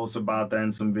some posts about that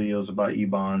and some videos about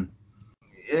Ebon.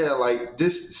 Yeah, like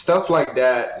just stuff like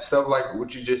that, stuff like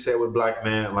what you just said with Black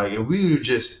Man. Like, if we would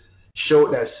just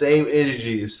showed that same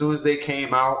energy as soon as they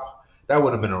came out, that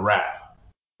would have been a wrap.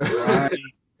 Right.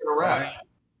 A wrap. Right.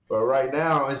 But right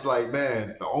now, it's like,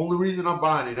 man, the only reason I'm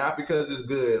buying it, not because it's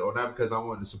good or not because I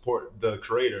want to support the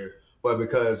creator, but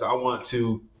because I want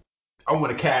to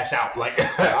cash out. Like,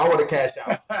 I want to cash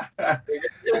out.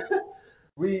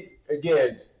 We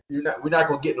again, we're not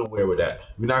gonna get nowhere with that.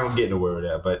 We're not gonna get nowhere with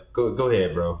that. But go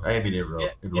ahead, bro. I ain't been there, bro.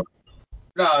 Yeah.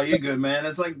 No, you're good, man.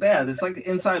 It's like that. It's like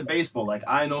inside baseball. Like,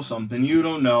 I know something you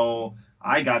don't know.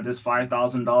 I got this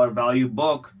 $5,000 value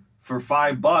book for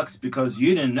 $5 because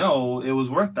you didn't know it was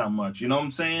worth that much. You know what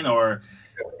I'm saying? Or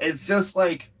it's just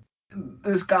like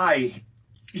this guy.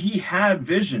 He had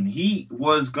vision. He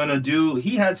was gonna do.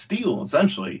 He had steel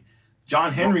essentially.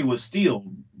 John Henry was steel,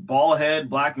 ball head,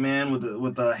 black man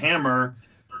with a hammer.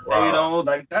 Wow. You know,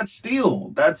 like that's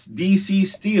steel. That's DC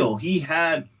steel. He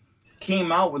had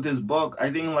came out with his book,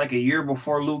 I think, like a year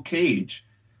before Luke Cage.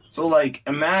 So, like,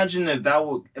 imagine if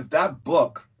that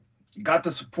book got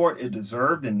the support it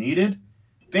deserved and needed.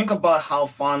 Think about how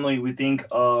fondly we think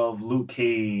of Luke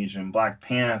Cage and Black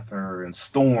Panther and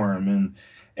Storm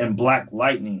and Black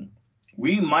Lightning.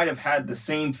 We might have had the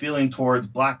same feeling towards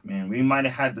Black Man. We might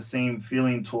have had the same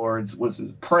feeling towards what's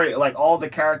his prey, like all the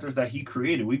characters that he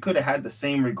created. We could have had the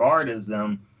same regard as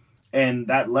them, and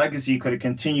that legacy could have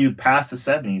continued past the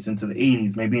 70s into the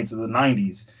 80s, maybe into the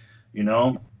 90s, you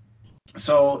know?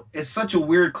 So it's such a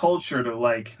weird culture to,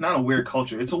 like, not a weird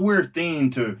culture, it's a weird thing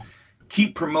to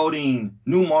keep promoting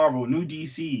new Marvel, new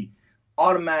DC,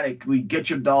 automatically get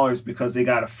your dollars because they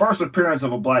got a first appearance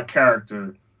of a black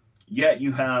character, yet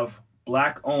you have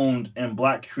black owned and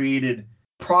black created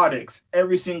products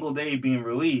every single day being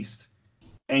released,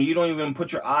 and you don't even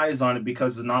put your eyes on it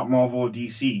because it's not Marvel or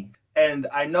DC. And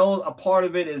I know a part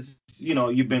of it is,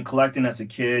 you've been collecting as a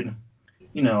kid.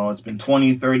 It's been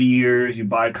 20, 30 years. You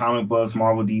buy comic books,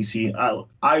 Marvel, DC.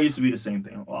 I used to be the same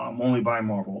thing. Well, I'm only buying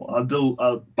Marvel. I'll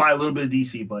buy a little bit of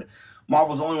DC, but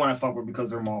Marvel's the only one I fuck with because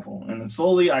they're Marvel. And then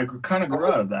slowly I kind of grew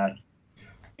out of that.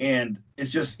 And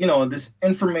it's just, this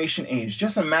information age.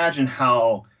 Just imagine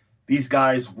how these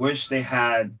guys wish they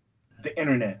had the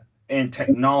internet and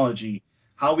technology,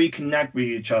 how we connect with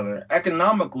each other.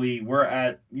 Economically, we're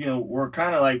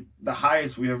kind of like the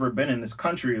highest we've ever been in this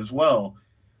country as well.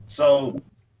 So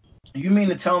you mean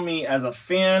to tell me, as a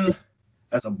fan,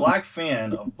 as a black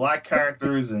fan of black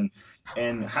characters and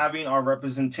having our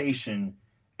representation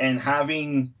and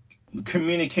having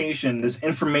communication, this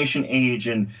information age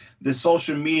and this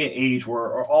social media age where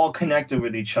we're all connected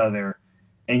with each other,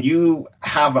 and you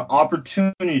have an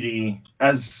opportunity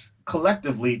as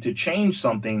collectively to change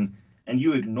something and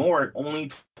you ignore it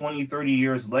only 20, 30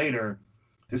 years later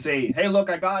to say, hey, look,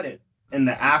 I got it. In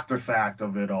the after fact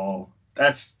of it all,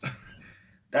 that's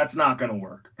not going to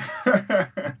work.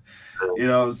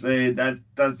 Say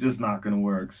that's just not going to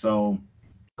work. So,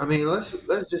 I mean, let's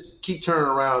just keep turning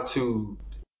around to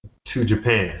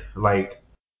Japan. Like,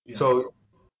 yeah.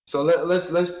 So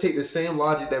let's take the same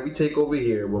logic that we take over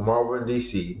here with Marvel and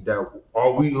DC. That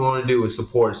all we want to do is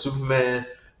support Superman,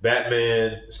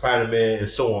 Batman, Spider-Man, and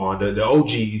so on. The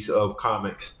OGs of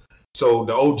comics. So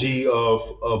the OG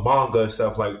of manga and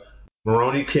stuff like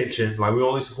Rurouni Kenshin. Like, we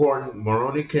only support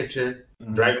Rurouni Kenshin,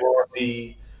 mm-hmm. Dragon Ball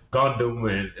Z,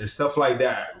 Gundam, and stuff like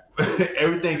that.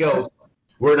 Everything else,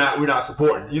 we're not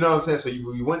supporting. You know what I'm saying? So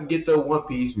we wouldn't get the One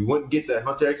Piece. We wouldn't get the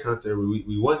Hunter x Hunter.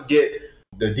 We wouldn't get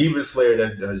the Demon Slayer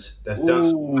that's done.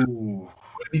 So we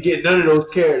wouldn't get none of those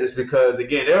characters because,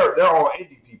 again, they're all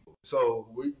indie people. So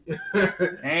we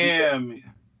damn.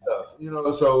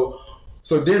 So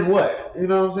then what? You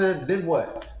know what I'm saying? Then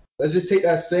what? Let's just take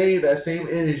that same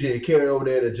energy and carry it over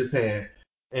there to Japan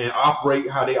and operate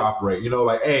how they operate.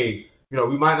 Like, hey,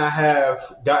 we might not have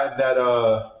gotten that.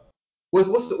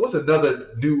 What's another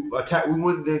new attack? We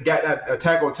wouldn't have got that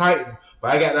Attack on Titan,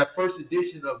 but I got that first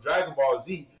edition of Dragon Ball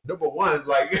Z #1.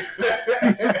 Like,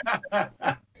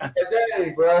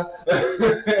 Dang, bro.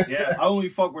 Yeah, I only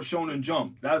fuck with Shonen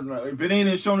Jump. That's not, if it ain't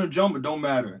in Shonen Jump, it don't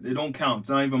matter. They don't count. It's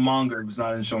not even manga if it's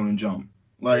not in Shonen Jump.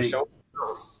 Like,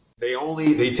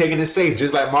 They taking it safe,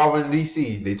 just like Marvel and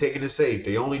DC. They taking it safe.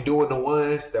 They only doing the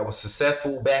ones that were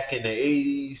successful back in the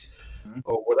 80s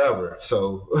or whatever.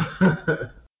 So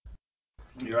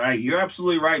you're right. You're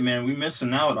absolutely right, man. We're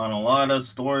missing out on a lot of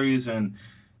stories and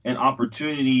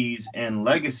opportunities and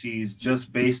legacies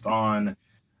just based on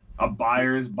a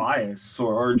buyer's bias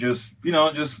or just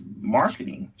just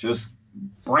marketing, just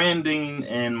branding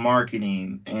and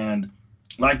marketing. And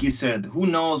like you said, who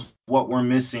knows what we're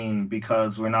missing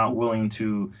because we're not willing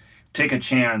to take a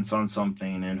chance on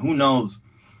something, and who knows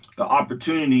the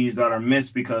opportunities that are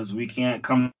missed because we can't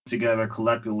come together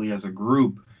collectively as a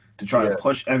group to try to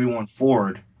push everyone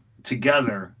forward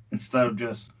together instead of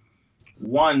just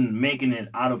one making it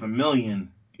out of a million.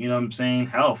 You know what I'm saying?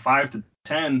 Hell, 5 to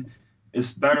 10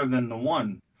 is better than the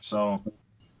one. So,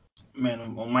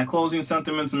 man, my closing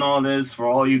sentiments and all this for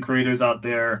all you creators out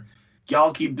there,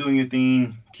 y'all keep doing your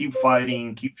thing, keep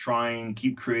fighting, keep trying,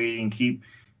 keep creating, keep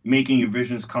making your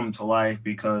visions come to life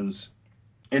because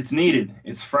it's needed.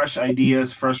 It's fresh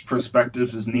ideas, fresh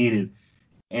perspectives is needed.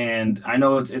 And I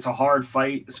know it's a hard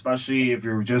fight, especially if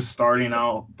you're just starting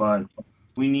out, but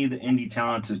we need the indie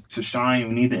talent to shine.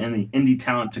 We need the indie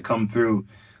talent to come through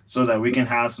so that we can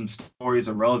have some stories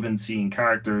of relevancy and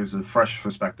characters and fresh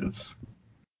perspectives.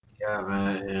 Yeah,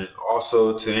 man. And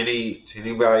also to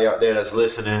anybody out there that's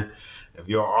listening, if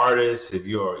you're an artist, if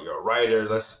you're a writer,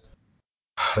 let's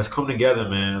come together,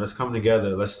 man. Let's come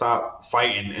together. Let's stop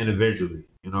fighting individually.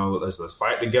 Let's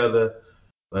fight together.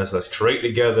 Let's create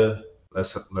together.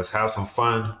 Let's have some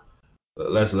fun.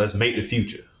 Let's make the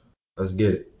future. Let's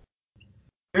get it.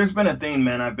 There's been a thing,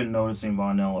 man, I've been noticing,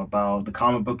 Vonell, about the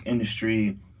comic book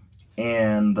industry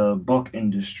and the book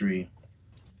industry,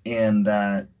 and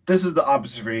that this is the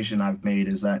observation I've made,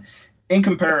 is that in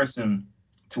comparison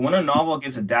to when a novel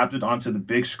gets adapted onto the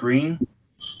big screen,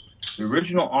 the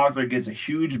original author gets a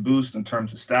huge boost in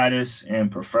terms of status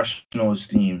and professional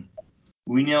esteem.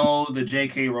 We know the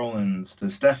J.K. Rowlings, the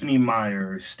Stephanie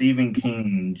Meyer, Stephen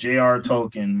King, J.R.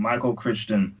 Tolkien, Michael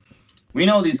Crichton. We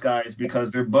know these guys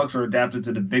because their books are adapted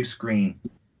to the big screen.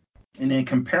 And in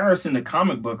comparison to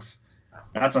comic books,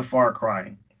 that's a far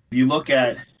cry. If you look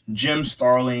at Jim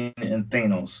Starlin and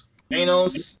Thanos,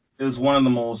 Thanos is one of the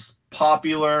most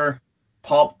popular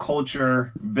pop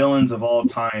culture villains of all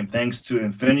time, thanks to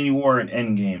Infinity War and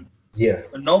Endgame. Yeah.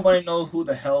 But nobody knows who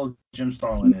the hell Jim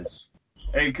Starlin is.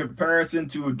 A comparison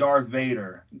to Darth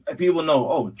Vader. People know,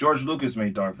 oh, George Lucas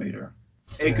made Darth Vader.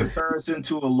 A comparison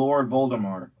to a Lord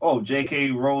Voldemort. Oh,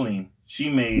 J.K. Rowling, she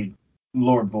made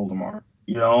Lord Voldemort.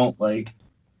 Like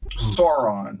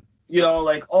Sauron.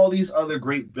 Like all these other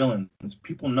great villains.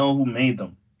 People know who made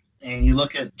them. And you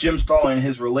look at Jim Starlin and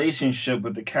his relationship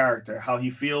with the character, how he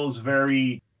feels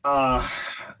very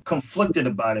conflicted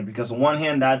about it, because on one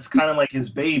hand, that's kind of like his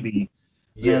baby.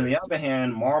 Yeah. And on the other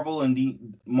hand,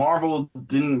 Marvel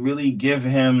didn't really give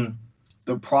him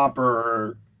the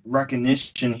proper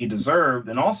recognition he deserved,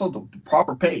 and also the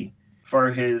proper pay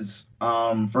for his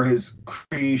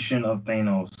creation of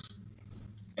Thanos.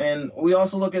 And we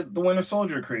also look at the Winter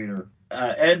Soldier creator,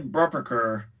 Ed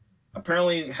Brubaker.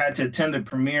 Apparently had to attend the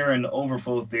premiere in the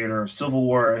Overflow Theater of Civil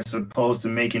War as opposed to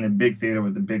making a big theater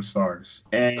with the big stars.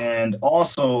 And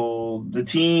also the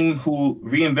team who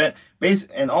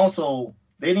and also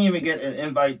they didn't even get an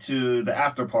invite to the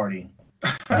after party.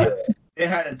 They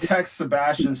had to text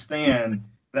Sebastian Stan,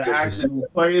 that actually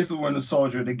plays the Winter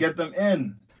Soldier, to get them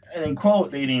in. And in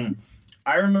quoting,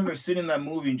 I remember sitting in that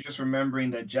movie and just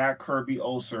remembering that Jack Kirby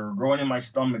ulcer growing in my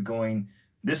stomach going,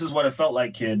 this is what it felt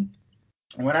like, kid.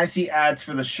 When I see ads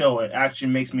for the show, it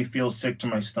actually makes me feel sick to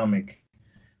my stomach.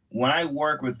 When I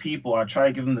work with people, I try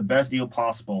to give them the best deal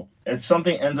possible. If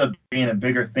something ends up being a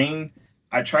bigger thing,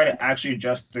 I try to actually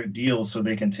adjust their deals so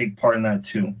they can take part in that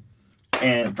too.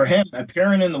 And for him,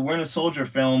 appearing in the Winter Soldier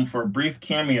film for a brief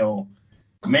cameo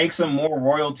makes him more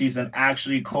royalties than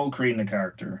actually co-creating the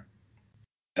character.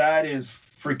 That is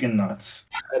freaking nuts.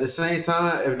 At the same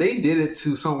time, if they did it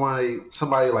to somebody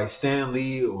like Stan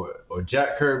Lee or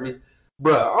Jack Kirby,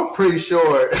 bruh, I'm pretty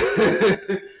sure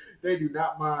they do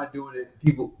not mind doing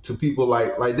it to people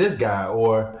like this guy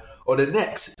or the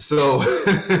next. So,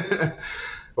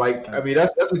 I mean,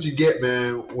 that's what you get,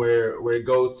 man. Where it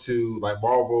goes to like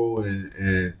Marvel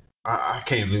and I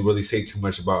can't really say too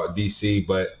much about DC,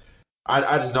 but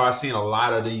I just know I've seen a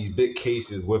lot of these big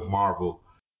cases with Marvel,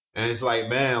 and it's like,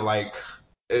 man, like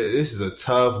this is a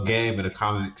tough game in the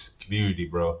comics community,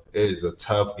 bro. It is a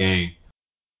tough game.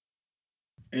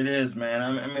 It is, man.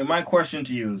 I mean, my question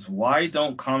to you is, why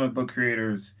don't comic book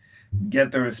creators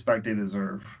get the respect they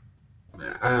deserve?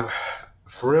 Uh,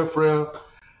 for real,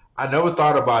 I never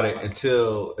thought about it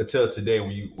until today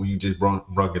when you just brung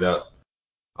it up.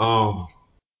 Um,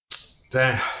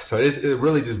 damn. So it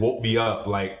really just woke me up.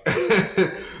 Like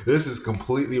this is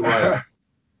completely right.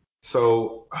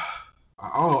 So I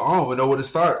don't even know where to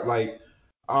start. Like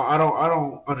I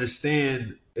don't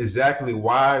understand exactly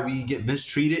why we get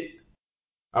mistreated.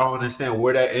 I don't understand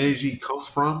where that energy comes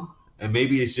from, and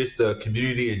maybe it's just the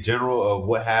community in general of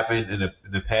what happened in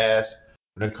the past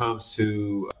when it comes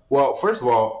to. Well, first of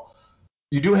all,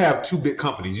 you do have two big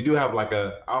companies. You do have like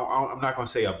I'm not going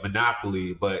to say a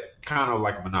monopoly, but kind of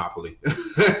like a monopoly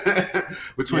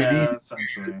between Yeah,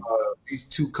 essentially. these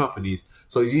two companies.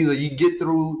 So either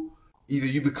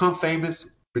you become famous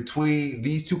between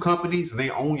these two companies and they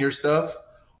own your stuff,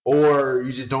 or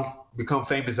you just don't become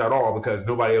famous at all because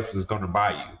nobody else is going to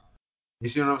buy you. You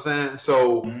see what I'm saying?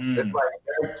 So it's Mm. like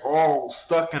they're all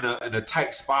stuck in a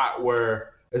tight spot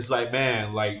where it's like,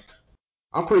 man, like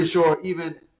I'm pretty sure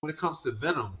even when it comes to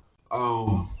Venom,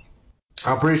 I'm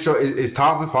pretty sure is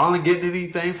Todd McFarlane getting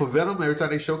anything for Venom every time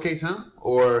they showcase him,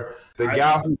 or the I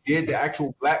guy who did the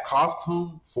actual black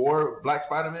costume for Black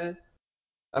Spider-Man?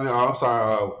 I mean, I'm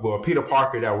sorry, well, Peter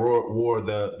Parker that wore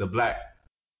the black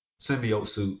symbiote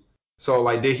suit. So,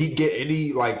 like, did he get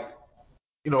any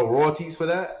royalties for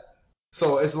that?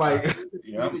 So it's like,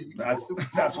 Yep,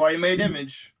 that's why he made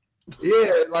Image.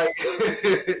 yeah, like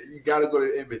you gotta go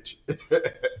to Image.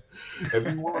 If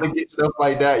you want to get stuff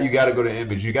like that, you gotta go to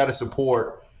Image. You gotta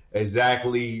support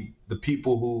exactly the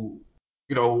people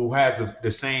who has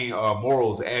the same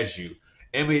morals as you.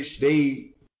 Image,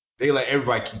 they let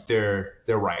everybody keep their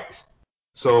rights.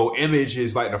 So Image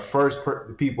is like the first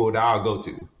people that I'll go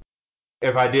to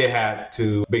if I did have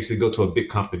to basically go to a big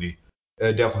company.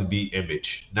 It'd definitely be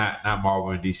Image, not Marvel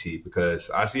and DC, because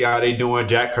I see how they doing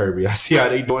Jack Kirby. I see how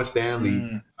they doing Stan Lee.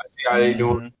 Mm. I see how they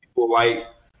doing people like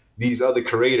these other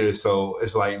creators. So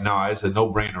it's like, no, it's a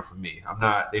no brainer for me.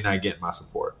 They're not getting my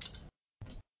support.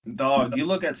 Dog, you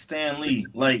look at Stan Lee.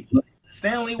 Like,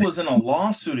 Stan Lee was in a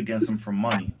lawsuit against him for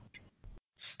money.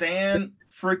 Stan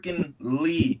freaking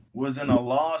Lee was in a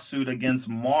lawsuit against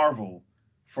Marvel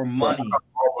for money.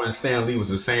 Marvel and Stan Lee was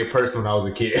the same person when I was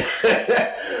a kid.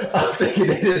 I was thinking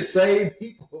they're the same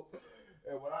people.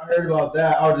 And when I heard about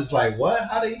that, I was just like, what?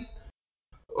 How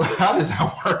does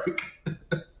that work?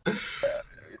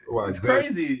 Well, it's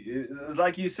crazy. It's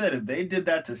like you said, if they did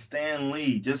that to Stan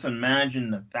Lee, just imagine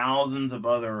the thousands of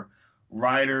other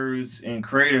writers and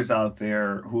creators out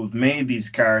there who've made these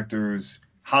characters,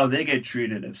 how they get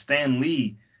treated. If Stan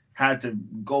Lee had to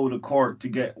go to court to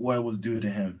get what was due to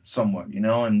him, somewhat,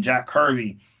 and Jack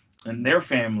Kirby and their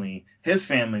family, his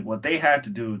family, what they had to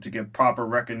do to get proper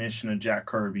recognition of Jack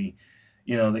Kirby,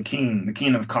 the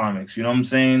king of comics. You know what I'm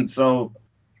saying? So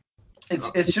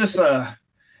it's just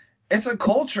it's a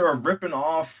culture of ripping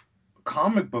off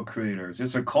comic book creators.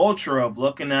 It's a culture of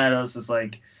looking at us as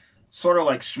like sort of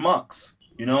like schmucks.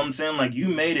 You know what I'm saying? Like, you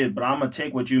made it, but I'm gonna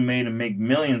take what you made and make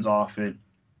millions off it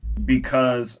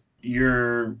because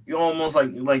you're almost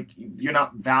like you're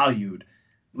not valued.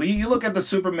 You look at the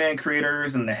Superman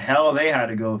creators and the hell they had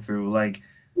to go through. Like,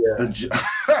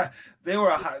 they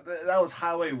were that was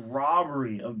highway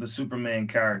robbery of the Superman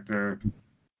character.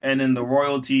 And then the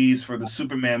royalties for the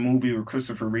Superman movie with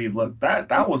Christopher Reeve. Look,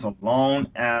 that was a long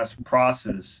ass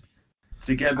process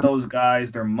to get those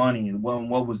guys their money and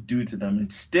what was due to them.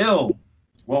 And still,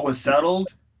 what was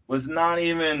settled was not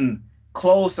even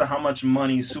close to how much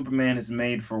money Superman has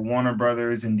made for Warner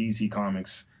Brothers and DC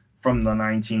Comics from the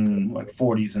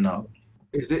 1940s and up.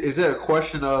 Is it a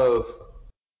question of,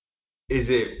 is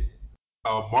it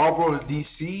a Marvel and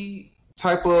DC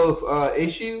type of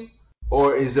issue,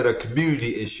 or is it a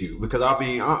community issue? Because I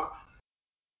mean,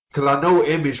 because I know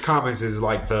Image Comics is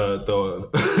like the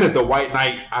the white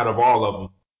knight out of all of them,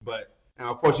 but and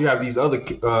of course you have these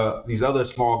other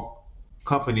small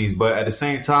companies. But at the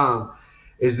same time,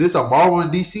 is this a Marvel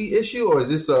and DC issue, or is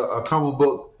this a comic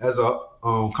book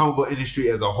comic book industry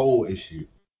as a whole issue?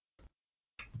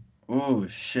 Oh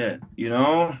shit!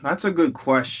 That's a good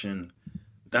question.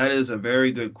 That is a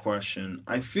very good question.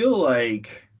 I feel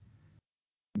like,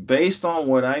 based on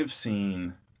what I've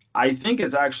seen, I think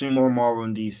it's actually more Marvel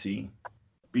and DC,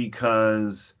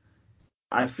 because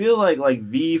I feel like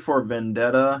V for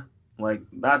Vendetta, like,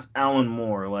 that's Alan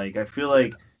Moore. Like, I feel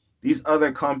like these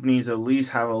other companies at least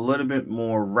have a little bit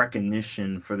more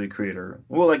recognition for the creator.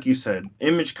 Well, like you said,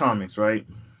 Image Comics, right?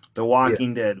 The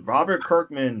Walking Dead. Robert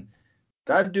Kirkman,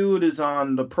 that dude is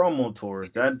on the promo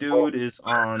tours. That dude is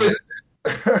on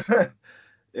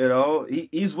You know,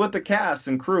 he's with the cast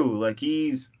and crew. Like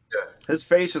his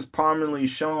face is prominently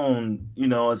shown, you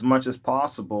know, as much as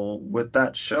possible with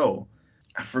that show.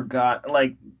 I forgot,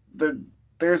 like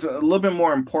there's a little bit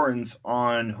more importance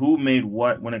on who made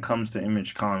what when it comes to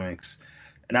Image Comics,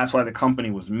 and that's why the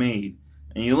company was made.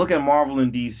 And you look at Marvel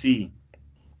and DC,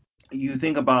 you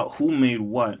think about who made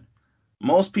what.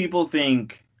 Most people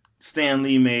think Stan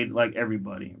Lee made like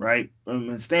everybody, right?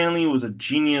 Stan Lee was a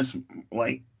genius,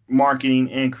 like marketing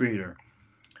and creator,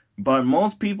 but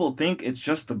most people think it's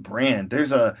just the brand.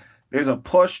 There's a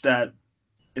push that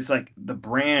it's like the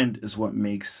brand is what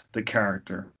makes the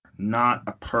character, not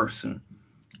a person.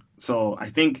 So I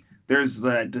think there's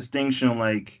that distinction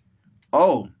like,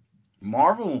 oh,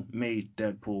 Marvel made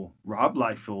Deadpool. Rob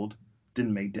Liefeld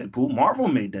didn't make Deadpool. Marvel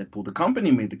made Deadpool. The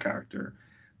company made the character.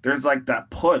 There's like that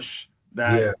push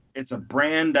that Yeah, it's a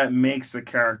brand that makes the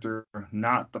character,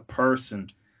 not the person.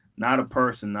 Not a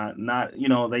person. Not you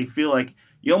know, they feel like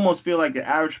you almost feel like the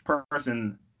average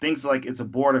person thinks like it's a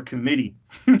board or committee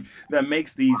that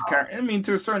makes these characters. I mean,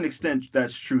 to a certain extent,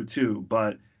 that's true too.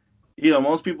 But you know,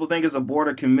 most people think it's a board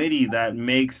or committee that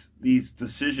makes these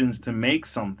decisions to make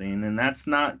something, and that's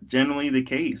not generally the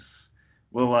case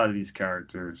with a lot of these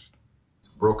characters.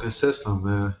 broken system,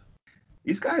 man.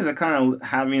 These guys are kind of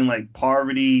having like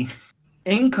poverty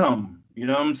income. You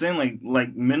know what I'm saying?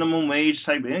 Like minimum wage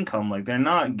type income. Like they're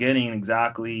not getting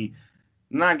exactly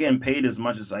not getting paid as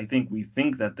much as I think we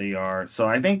think that they are. So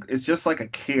I think it's just like a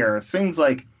care. It seems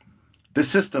like the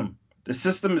system. The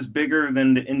system is bigger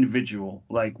than the individual.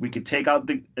 Like we could take out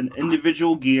an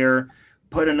individual gear,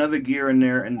 put another gear in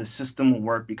there, and the system will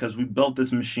work because we built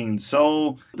this machine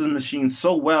so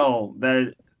well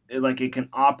that like it can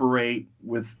operate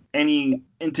with any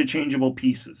interchangeable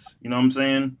pieces. You know what I'm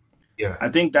saying? Yeah, I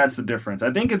think that's the difference.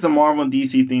 I think it's a Marvel and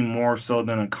DC thing more so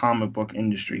than a comic book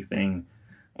industry thing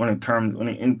when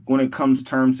it comes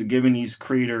terms to giving these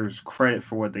creators credit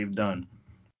for what they've done,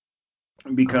 I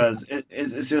mean, because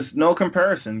it's just no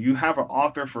comparison. You have an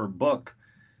author for a book,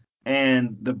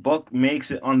 and the book makes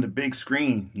it on the big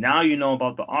screen. Now you know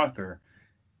about the author,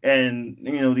 and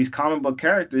you know these comic book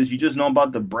characters. You just know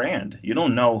about the brand. You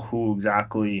don't know who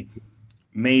exactly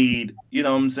made. You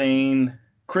know what I'm saying?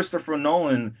 Christopher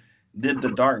Nolan did the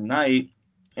Dark Knight,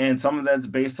 and some of that's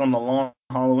based on the Long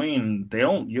Halloween.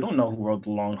 You don't know who wrote the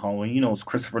Long Halloween. You know it's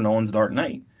Christopher Nolan's Dark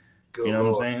Knight. You good know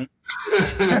what lord. I'm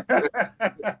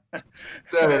saying?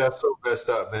 Damn, that's so messed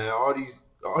up, man. All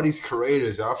these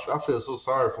creators, I feel so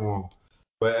sorry for them.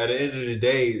 But at the end of the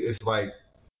day, it's like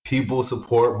people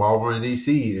support Marvel and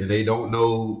DC, and they don't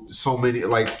know so many.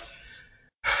 Like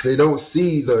they don't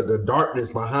see the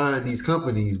darkness behind these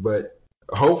companies. But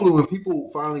hopefully, when people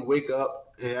finally wake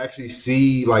up and actually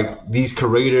see like these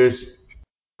creators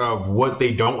of what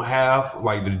they don't have,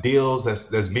 like the deals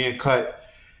that's being cut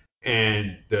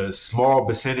and the small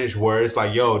percentage where it's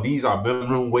like, yo, these are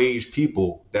minimum wage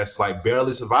people that's like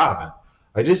barely surviving.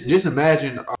 Like just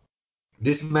imagine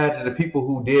the people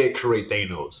who did create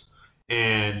Thanos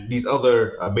and these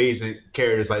other amazing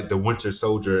characters like the Winter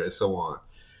Soldier and so on.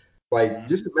 Like, Mhm.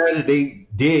 just imagine they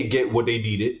did get what they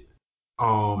needed,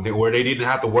 where they didn't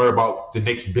have to worry about the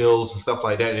next bills and stuff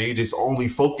like that. They just only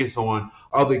focus on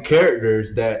other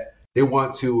characters that they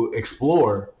want to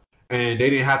explore, and they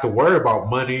didn't have to worry about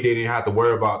money. They didn't have to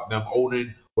worry about them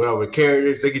owning whatever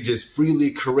characters. They could just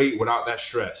freely create without that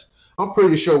stress. I'm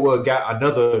pretty sure we'll got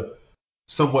another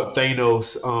somewhat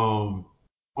Thanos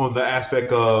on the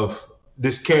aspect of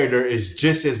this character is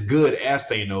just as good as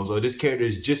Thanos, or this character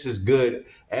is just as good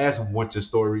as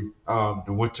the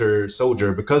Winter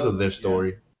Soldier because of their Yeah.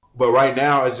 story. But right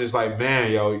now, it's just like,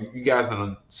 man, yo, you guys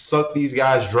gonna suck these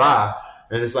guys dry,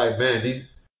 and it's like, man, these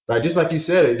like just like you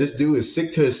said, this dude is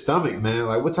sick to his stomach, man.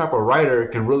 Like, what type of writer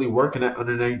can really work in that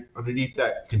underneath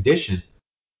that condition?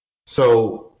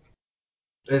 So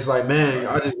it's like, man,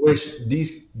 I just wish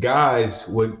these guys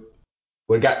would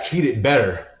got treated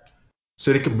better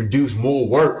so they could produce more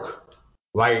work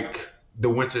like the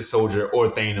Winter Soldier or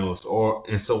Thanos or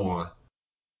and so on.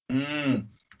 Mm.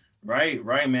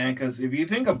 Right, man. Because if you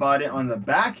think about it on the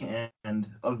back end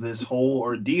of this whole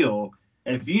ordeal,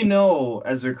 if you know,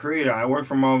 as a creator, I work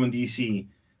for Marvel and DC,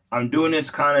 I'm doing this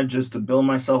kind of just to build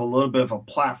myself a little bit of a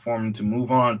platform to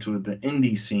move on to the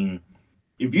indie scene.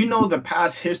 If you know the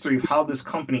past history of how this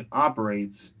company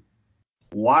operates,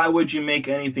 why would you make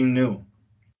anything new?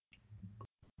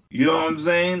 You know what I'm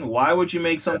saying? Why would you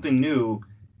make something new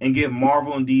and give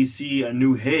Marvel and DC a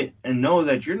new hit and know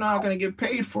that you're not going to get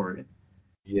paid for it?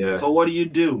 Yeah, So what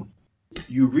do?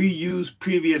 You reuse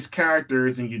previous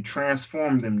characters and you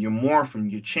transform them, you morph them,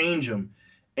 you change them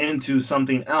into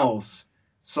something else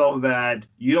so that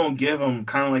you don't give them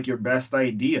kind of like your best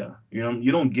idea. You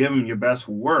don't give them your best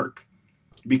work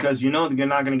because you know that you're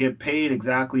not going to get paid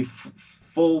exactly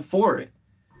full for it.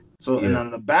 So, and Yeah. on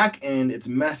the back end, it's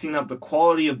messing up the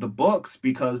quality of the books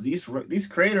because these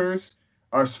creators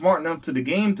are smart enough to the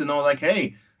game to know, like,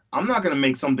 hey, I'm not gonna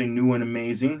make something new and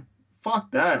amazing. Fuck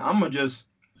that. I'm gonna just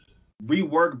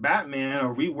rework Batman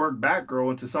or rework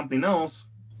Batgirl into something else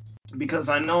because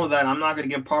I know that I'm not gonna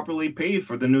get properly paid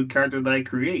for the new character that I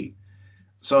create.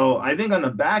 So I think on the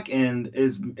back end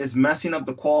is messing up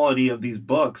the quality of these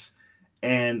books.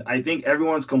 And I think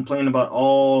everyone's complaining about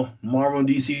Marvel and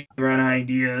DC ran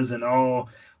ideas and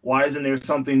why isn't there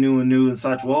something new and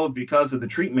such? Well, because of the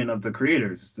treatment of the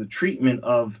creators, the treatment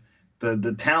of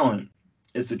the talent.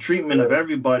 It's the treatment of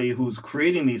everybody who's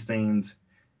creating these things.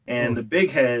 And the big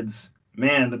heads,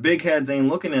 man, the big heads ain't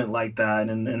looking at it like that.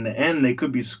 And in the end, they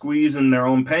could be squeezing their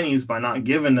own pennies by not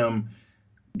giving them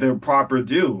their proper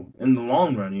due in the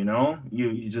long run.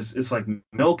 You just, it's like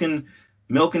milking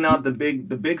out the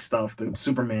big stuff, the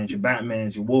Supermans, your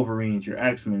Batmans, your Wolverines, your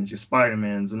X-Men's, your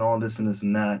Spider-Mans, and all this and this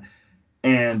and that.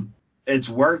 And it's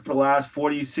worked for the last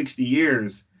 40, 60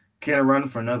 years. Can it run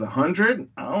for another 100?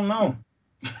 I don't know.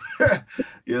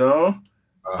 you know?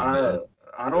 I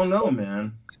don't know,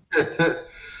 man.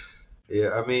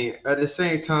 Yeah, I mean, at the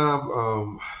same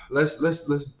time, let's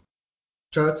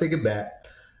try to take it back.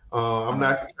 I'm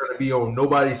not trying to be on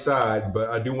nobody's side, but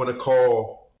I do want to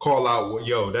call out.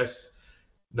 Yo, that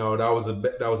was a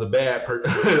bad that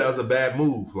was a bad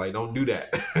move. Like, don't do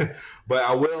that. But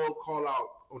I will call out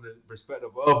on the perspective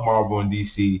of Marvel and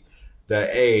DC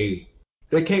that they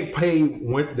can't pay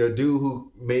the dude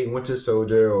who made Winter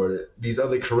Soldier or these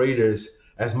other creators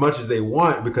as much as they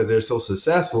want because they're so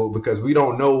successful, because we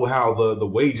don't know how the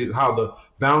wages, how the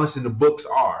balance in the books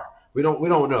are. We don't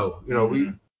know.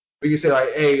 We can say, like,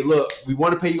 hey, look, we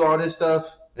want to pay you all this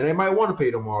stuff, and they might want to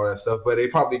pay them all that stuff, but they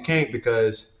probably can't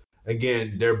because,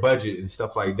 again, their budget and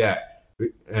stuff like that,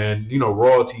 and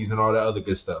royalties and all that other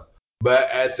good stuff.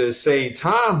 But at the same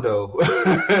time, though,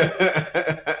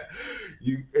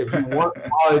 if you want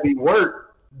quality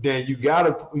work, then you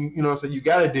gotta, you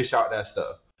gotta dish out that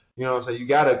stuff. You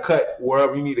gotta cut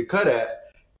wherever you need to cut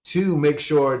at to make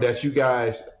sure that you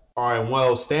guys are in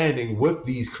well standing with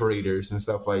these creators and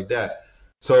stuff like that.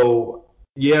 So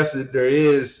yes, there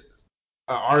is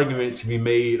an argument to be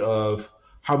made of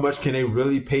how much can they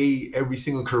really pay every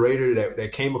single creator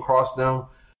that came across them,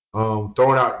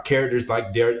 throwing out characters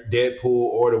like Deadpool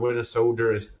or the Winter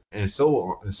Soldier and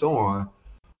so on.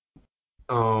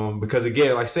 Because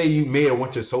again, like, say you made a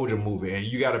Winter Soldier movie and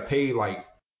you got to pay like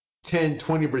 10,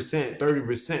 20%,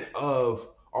 30% of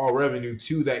all revenue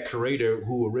to that creator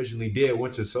who originally did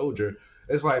Winter Soldier.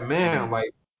 It's like, man,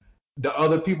 like, the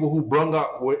other people who brung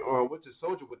up Winter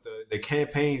Soldier with the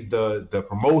campaigns, the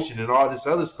promotion, and all this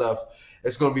other stuff,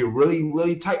 it's going to be a really,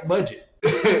 really tight budget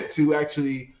to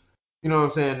actually,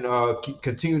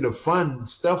 continue to fund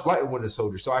stuff like Winter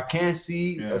Soldier. So I can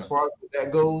see, as far as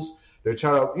that goes, they're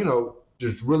trying to,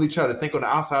 just really try to think on the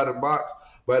outside of the box.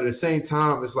 But at the same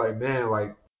time, it's like, man,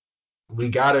 like, we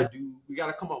gotta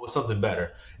come up with something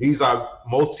better. These are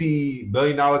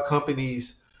multi-billion-dollar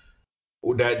companies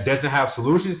that doesn't have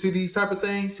solutions to these type of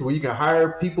things, where you can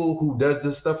hire people who does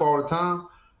this stuff all the time.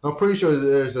 I'm pretty sure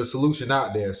there's a solution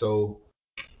out there. So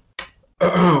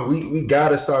we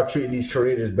gotta start treating these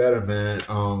creators better, man.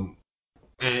 And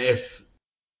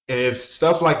if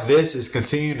stuff like this is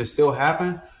continuing to still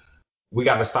happen, we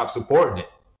gotta stop supporting it.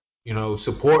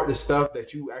 Support the stuff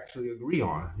that you actually agree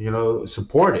on.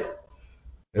 Support it.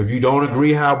 If you don't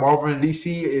agree how Marvel and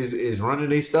DC is running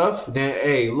their stuff, then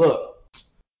hey, look,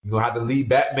 you're gonna have to leave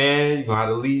Batman, you're gonna have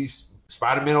to leave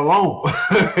Spider-Man alone.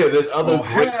 There's other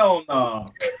hell no.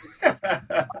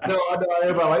 I know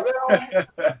everybody like that.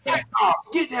 Oh,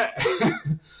 forget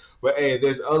that. But hey,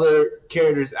 there's other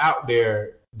characters out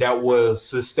there that will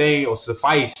sustain or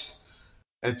suffice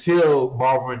until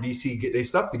Marvel and DC get their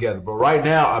stuff together. But right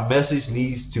now, a message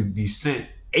needs to be sent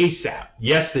ASAP,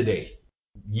 yesterday,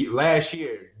 last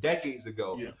year, decades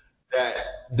ago, that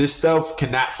this stuff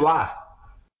cannot fly.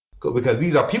 Because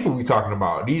these are people we talking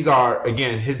about. These are,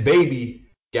 again, his baby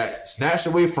got snatched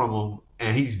away from him,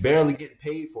 and he's barely getting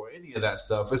paid for any of that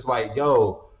stuff. It's like,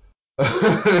 yo,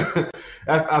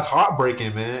 that's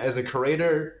heartbreaking, man. As a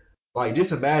creator, like,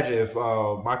 just imagine if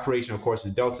my creation, of course,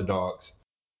 is Delta Dogs.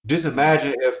 Just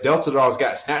imagine if Delta Dogs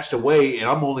got snatched away, and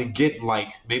I'm only getting like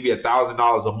maybe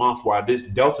 $1,000 a month, while this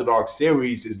Delta Dog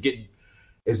series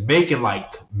is making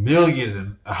like millions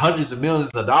and hundreds of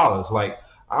millions of dollars. Like,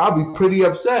 I'll be pretty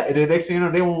upset. And the next thing you know,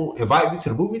 they won't invite me to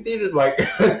the movie theater. Like,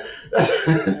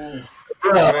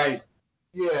 right.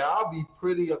 Yeah, I'll be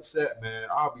pretty upset, man.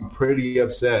 I'll be pretty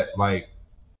upset. Like,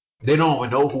 they don't even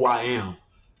know who I am.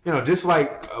 Just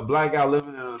like a black guy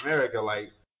living in America,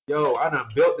 like, yo, I done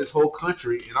built this whole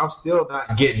country and I'm still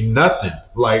not getting nothing.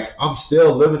 Like, I'm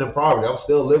still living in poverty. I'm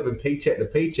still living paycheck to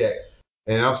paycheck.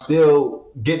 And I'm still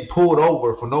getting pulled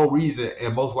over for no reason.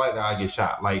 And most likely I get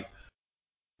shot. Like,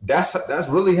 that's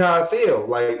really how I feel.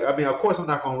 Like, I mean, of course, I'm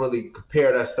not gonna really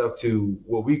compare that stuff to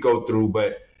what we go through,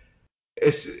 but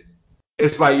it's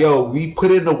it's like, yo, we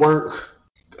put in the work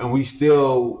and we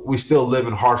still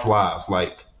living harsh lives.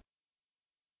 Like,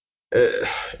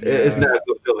 it's Yeah. not a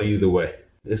good feeling either way.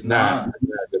 It's not, Nah. it's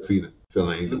not a good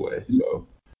feeling either way. So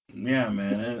Yeah,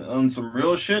 man. And on some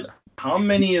real shit, how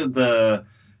many of the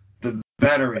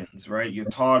veterans, right? Your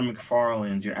Todd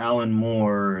McFarlane's, your Alan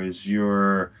Moore's,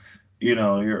 your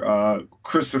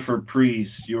Christopher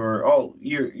Priest, your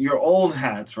old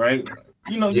hats, right?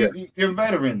 yeah, Your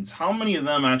veterans. How many of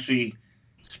them actually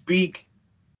speak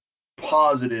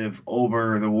positive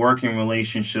over the working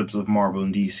relationships of Marvel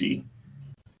and DC?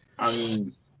 I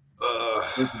mean,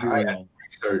 let's be I got real.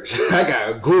 research. I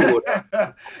got Google.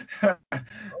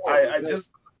 I just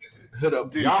Hit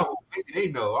up dude. Yahoo. Maybe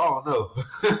they know. I don't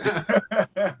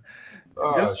know.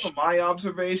 Oh, Just from my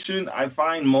observation, I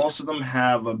find most of them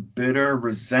have a bitter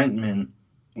resentment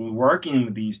working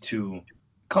with these two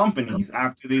companies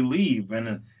after they leave.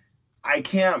 And I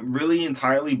can't really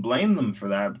entirely blame them for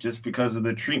that just because of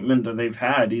the treatment that they've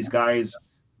had. These guys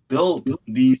built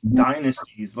these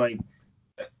dynasties like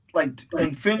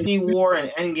Infinity War and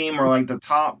Endgame are like the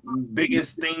top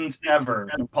biggest things ever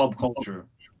in pop culture.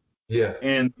 yeah,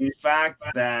 And the fact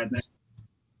that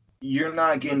you're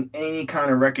not getting any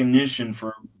kind of recognition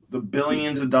for the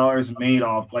billions of dollars made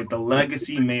off, like the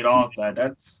legacy made off that.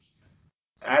 That's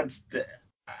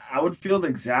I would feel the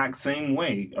exact same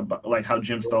way about like how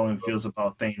Jim Starlin feels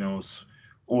about Thanos,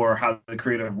 or how the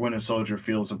creator of Winter Soldier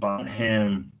feels about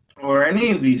him, or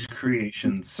any of these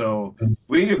creations. So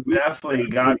we've definitely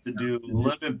got to do a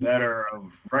little bit better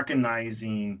of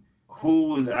recognizing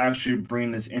who is actually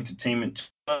bringing this entertainment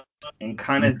to us and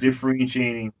kind of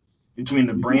differentiating between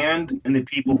the brand and the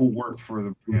people who work for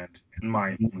the brand, in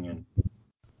my opinion.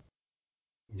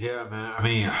 yeah, man. I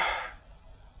mean,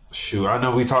 shoot, I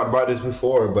know we talked about this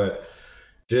before, but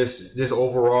just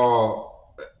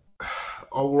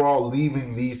overall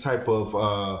leaving these type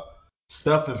of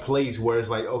stuff in place where it's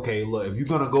like, okay, look, if you're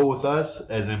gonna go with us,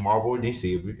 as in Marvel or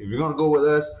DC, if you're gonna go with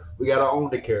us, we gotta own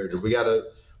the character. We're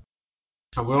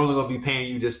only gonna be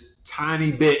paying you this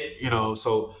tiny bit.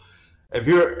 So if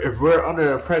we're under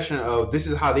the impression of this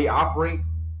is how they operate,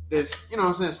 it's, what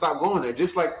I'm saying, stop going there.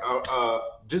 Just like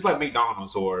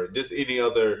McDonald's or just any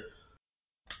other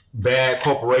bad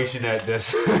corporation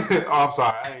that's oh, I'm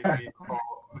sorry, I ain't mean to call.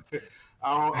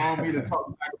 I don't mean to talk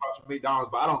back about your McDonald's,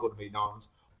 but I don't go to McDonald's.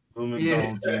 Blue Yeah,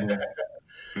 McDonald's jingle.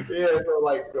 yeah. So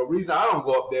like the reason I don't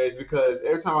go up there is because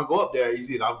every time I go up there, you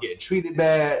see I'm getting treated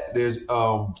bad. There's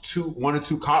one or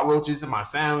two cockroaches in my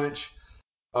sandwich.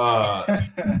 Uh,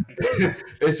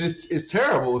 it's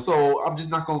terrible. So I'm just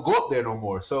not gonna go up there no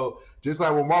more. So just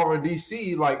like with Marvel and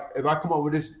DC, like if I come up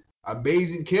with this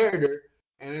amazing character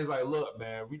and it's like, look,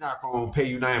 man, we're not gonna pay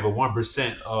you not even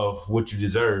 1% of what you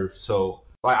deserve. So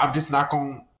like I'm just not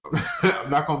gonna I'm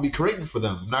not gonna be creating for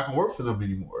them. I'm not gonna work for them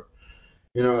anymore.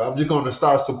 I'm just gonna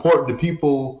start supporting the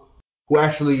people who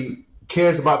actually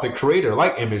cares about the creator,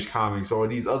 like Image Comics or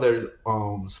these other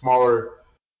smaller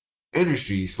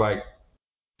industries. Like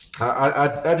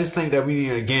I just think that we need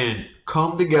to, again,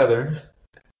 come together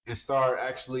and start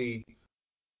actually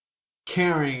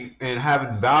caring and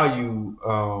having value,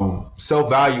 self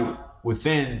value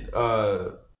within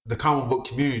the comic book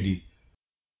community.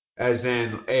 As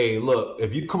in, hey, look,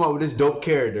 if you come up with this dope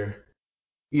character,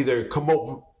 either come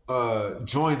up,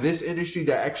 join this industry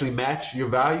that actually match your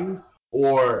value,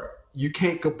 or you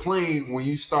can't complain when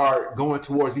you start going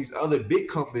towards these other big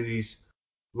companies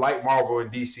like Marvel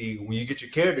and DC. When you get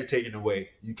your character taken away,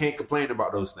 you can't complain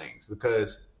about those things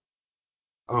because,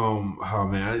 oh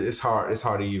man, it's hard. It's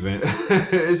hard to even.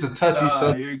 It's a touchy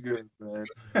subject. You're good, man.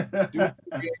 Dude,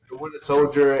 the Winter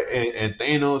Soldier and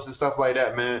Thanos and stuff like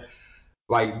that, man.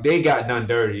 Like they got done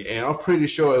dirty, and I'm pretty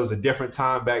sure it was a different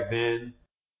time back then.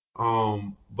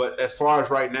 But as far as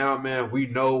right now, man, we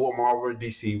know what Marvel and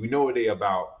DC, we know what they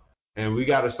about, and we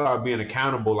got to start being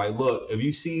accountable. Like, look, if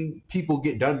you see people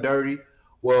get done dirty,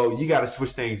 well, you got to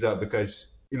switch things up because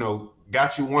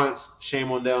got you once,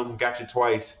 shame on them. Got you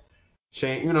twice,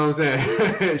 shame. You know what I'm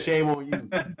saying? Shame on you.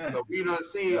 So we done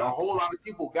seen a whole lot of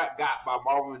people got by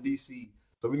Marvel and DC.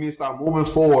 So we need to start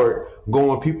moving forward,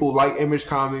 going with people like Image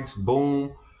Comics,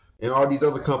 Boom, and all these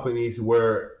other companies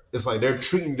where it's like they're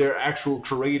treating their actual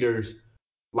creators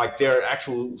like they're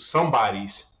actual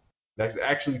somebodies that's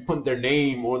actually putting their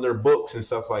name on their books and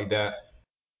stuff like that.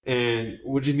 And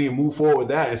we just need to move forward with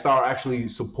that and start actually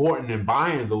supporting and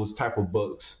buying those type of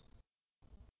books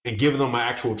and giving them an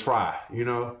actual try, you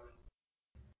know?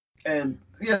 And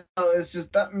it's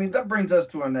just that. I mean, that brings us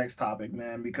to our next topic,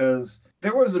 man, because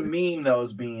there was a meme that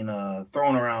was being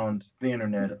thrown around the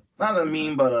internet. Not a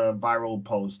meme, but a viral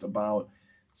post about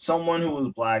someone who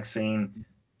was black saying,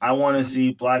 "I want to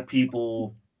see black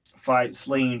people fight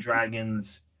slaying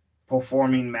dragons,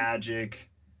 performing magic,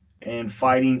 and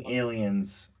fighting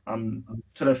aliens." To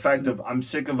the effect of, "I'm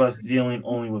sick of us dealing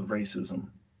only with racism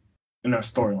in our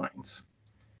storylines."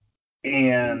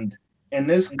 And in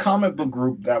this comic book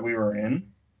group that we were in,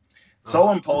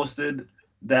 someone posted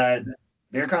that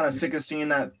they're kind of sick of seeing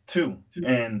that too.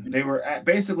 And they were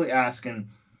basically asking,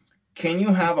 can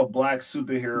you have a black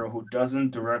superhero who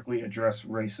doesn't directly address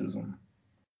racism?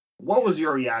 What was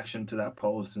your reaction to that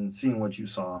post and seeing what you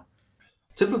saw?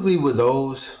 Typically with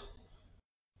those,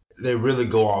 they really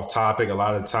go off topic a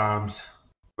lot of times.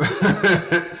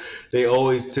 They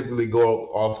always typically go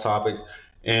off topic.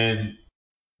 And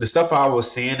the stuff I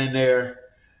was seeing in there,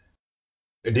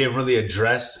 it didn't really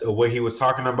address what he was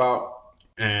talking about,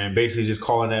 and basically just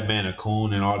calling that man a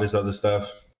coon and all this other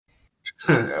stuff,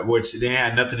 which they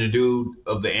had nothing to do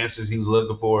of the answers he was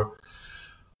looking for.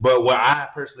 But what I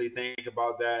personally think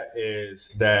about that is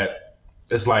that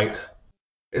it's like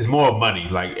it's more of money.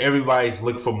 Like everybody's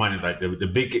looking for money, like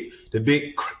the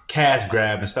big cash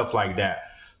grab and stuff like that.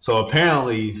 So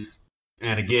apparently,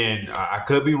 and again, I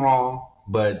could be wrong,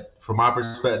 but from my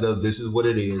perspective, this is what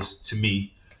it is to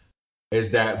me,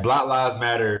 is that Black Lives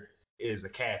Matter is a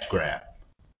cash grab.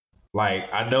 Like,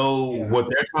 I know what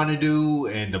they're trying to do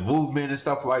and the movement and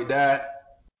stuff like that.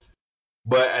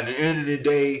 But at the end of the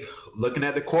day, looking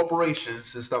at the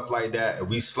corporations and stuff like that, if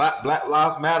we slap Black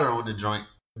Lives Matter on the joint,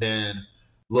 then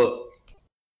look,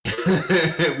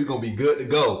 we're going to be good to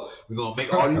go. We're going to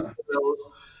make all these videos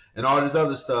and all this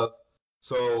other stuff.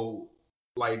 So,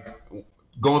 like,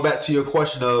 going back to your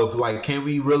question of, like, can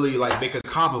we really, like, make a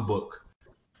comic book?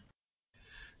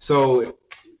 So,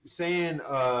 saying,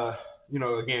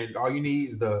 again, all you need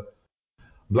is the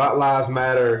Black Lives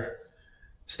Matter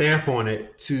stamp on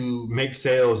it to make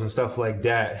sales and stuff like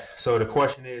that. So the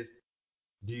question is,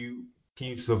 can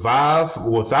you survive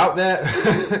without that?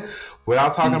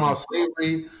 Without talking about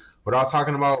slavery, without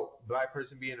talking about black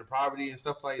person being in poverty and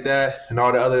stuff like that, and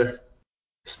all the other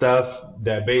stuff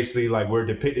that basically like we're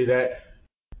depicted at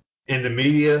in the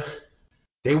media,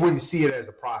 they wouldn't see it as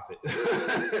a profit.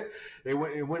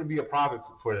 It wouldn't be a profit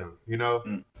for them, you know?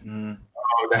 Mm-hmm.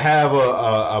 To have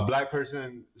a black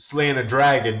person slaying a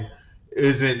dragon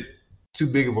isn't too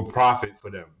big of a profit for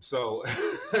them. So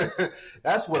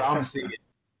that's what I'm seeing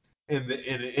in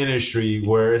the industry,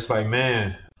 where it's like,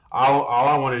 man, all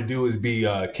I want to do is be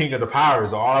king of the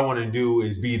powers. All I want to do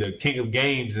is be the king of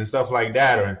games and stuff like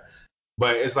that.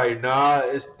 But it's like, nah,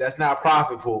 that's not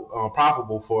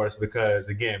profitable for us, because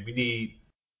again, we need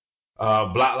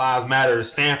Black Lives Matter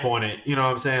stamp on it. You know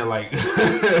what I'm saying? Like,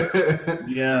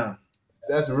 yeah,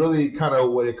 that's really kind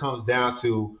of what it comes down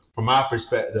to from my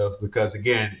perspective. Because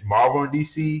again, Marvel and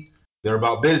DC, they're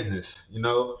about business. You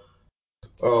know,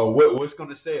 what's going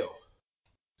to sell.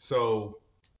 So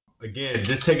again,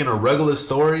 just taking a regular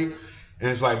story, and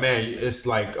it's like, man, it's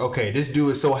like, okay, this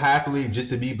dude is so happily just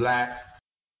to be black,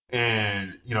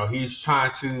 and you know, he's trying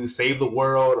to save the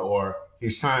world, or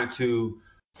he's trying to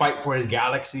fight for his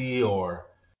galaxy, or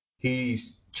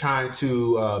he's trying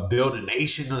to build a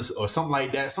nation or something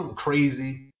like that, something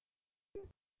crazy.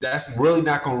 That's really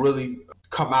not going to really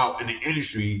come out in the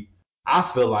industry, I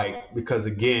feel like, because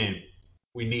again,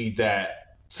 we need that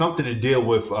something to deal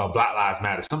with Black Lives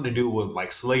Matter, something to do with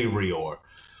like slavery or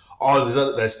all this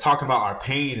other that's talking about our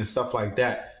pain and stuff like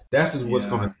that. That's just what's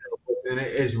going to sell. And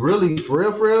it's really, for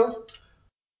real,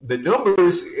 the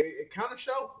numbers, it kind of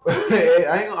show.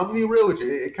 I'm gonna be real with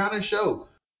you. It kind of show,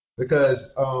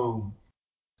 because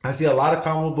I see a lot of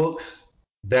comic books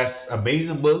that's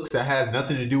amazing books that has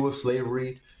nothing to do with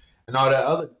slavery and all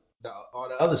the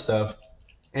other stuff,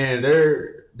 and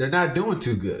they're not doing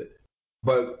too good.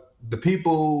 But the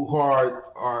people who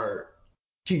are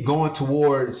keep going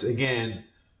towards, again,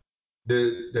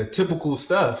 the typical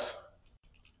stuff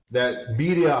that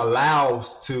media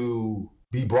allows to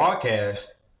be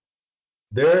broadcast,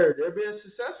 they're being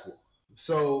successful.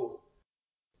 So,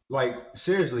 like,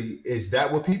 seriously, is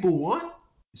that what people want?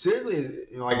 Seriously,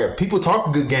 you know, like, people talk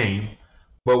a good game,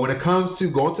 but when it comes to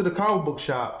going to the comic book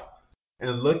shop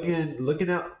and looking at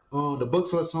the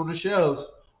books that's on the shelves,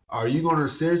 are you going to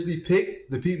seriously pick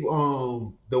the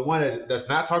people, the one that's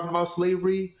not talking about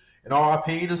slavery and all our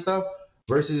pain and stuff,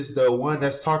 versus the one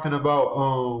that's talking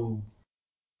about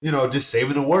just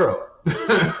saving the world.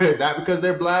 Not because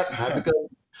they're black, not because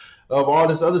of all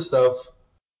this other stuff,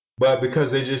 but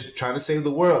because they're just trying to save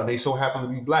the world and they so happen to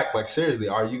be black. Like, seriously,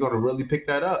 are you going to really pick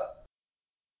that up?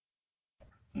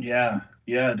 Yeah,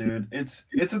 dude. It's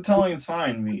a telling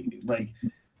sign.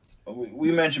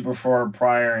 We mentioned before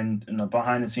prior in the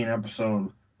behind the scene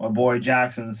episode, my boy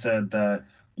Jackson said that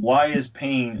why is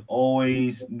pain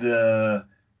always the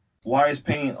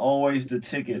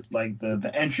ticket, like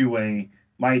the entryway,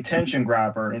 my attention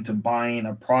grabber into buying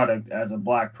a product as a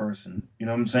black person? You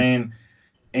know what I'm saying?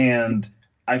 And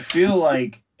I feel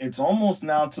like it's almost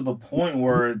now to the point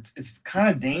where it's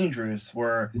kind of dangerous,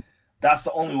 where that's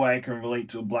the only way I can relate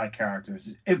to black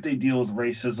characters, if they deal with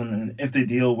racism and if they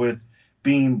deal with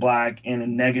being black in a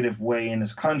negative way in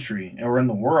this country or in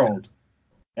the world.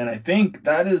 And I think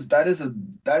that is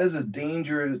a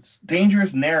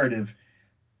dangerous narrative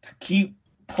to keep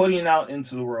putting out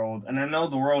into the world. And I know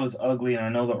the world is ugly, and I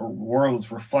know the world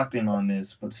is reflecting on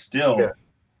this, but still, Yeah.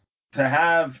 to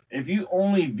have, if you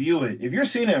only view it, if you're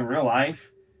seeing it in real life,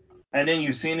 and then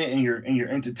you're seeing it in your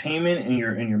entertainment, in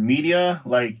your media,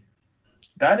 like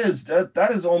that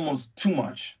is almost too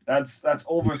much. That's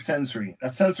over sensory.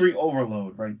 That's sensory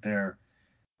overload right there.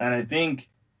 And I think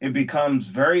it becomes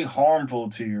very harmful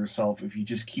to yourself if you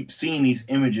just keep seeing these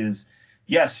images.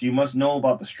 Yes, you must know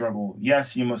about the struggle.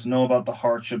 Yes, you must know about the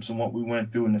hardships and what we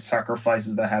went through and the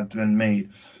sacrifices that have been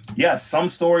made. Yes, some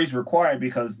stories require it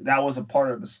because that was a part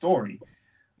of the story.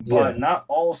 But not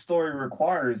all story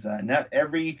requires that. Not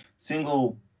every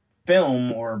single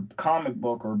film or comic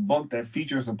book or book that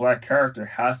features a black character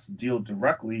has to deal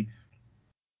directly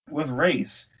with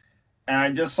race. And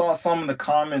I just saw some of the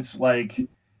comments like,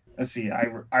 let's see, I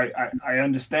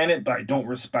understand it, but I don't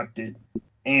respect it.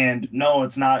 And no,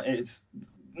 it's not it's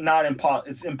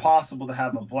impossible to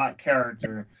have a black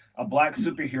character, a black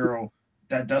superhero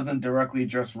that doesn't directly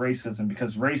address racism,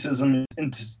 because racism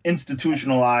is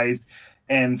institutionalized,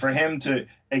 and for him to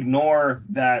ignore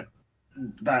that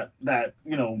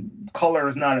color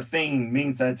is not a thing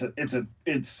means that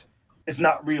it's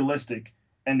not realistic,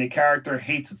 and the character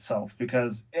hates itself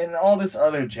because, and all this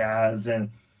other jazz. And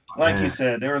like you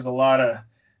said, there's a lot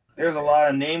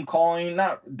of name calling,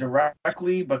 not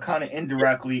directly but kind of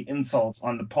indirectly, insults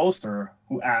on the poster,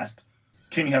 who asked,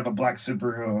 can you have a black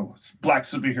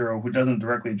superhero who doesn't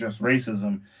directly address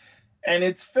racism? And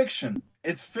it's fiction.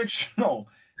 It's fictional.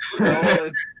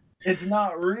 It's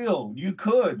not real. You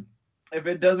could, if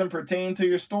it doesn't pertain to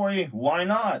your story, why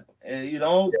not?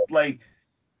 Like,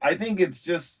 I think it's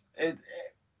just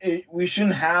we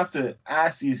shouldn't have to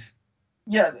ask these.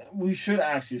 Yeah, we should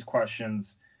ask these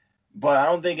questions, but I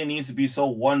don't think it needs to be so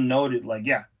one-noted. Like,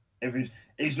 yeah, if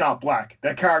he's not black,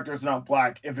 that character is not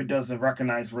black if it doesn't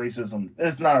recognize racism.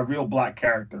 It's not a real black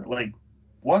character. Like,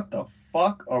 what the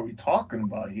fuck are we talking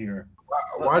about here?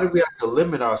 Why do we have to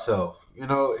limit ourselves?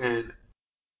 And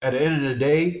at the end of the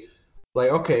day,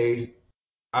 like, okay,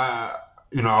 I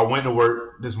went to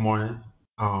work this morning.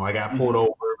 I got pulled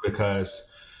over because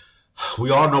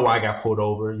we all know why I got pulled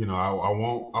over. I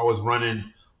was running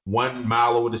 1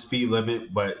 mile over the speed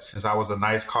limit, but since I was in a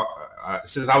nice car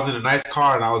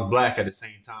and I was black at the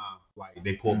same time, like,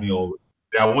 they pulled me over.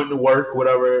 I went to work,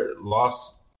 whatever,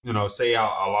 say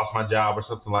I lost my job or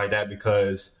something like that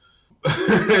because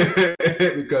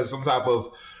some type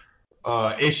of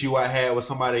issue I had with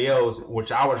somebody else,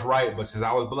 which I was right, but since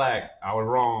I was black, I was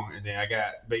wrong, and then I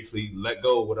got basically let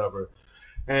go, whatever.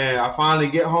 And I finally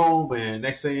get home, and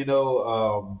next thing you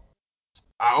know,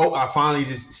 I finally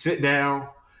just sit down.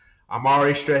 I'm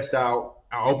already stressed out.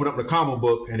 I open up the comic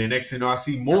book, and the next thing you know, I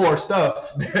see more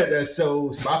stuff that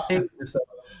shows my pain and stuff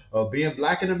of being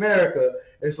black in America.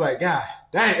 It's like, God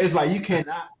dang, it's like you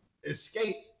cannot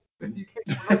escape. You can't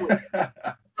know it. You know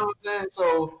what I'm saying?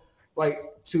 So, like,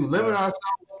 to limit ourselves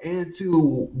and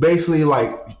to basically,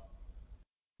 like,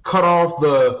 cut off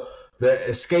the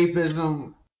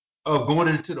escapism of going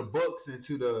into the books and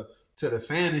to the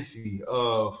fantasy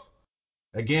of,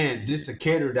 again, just a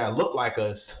character that looked like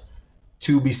us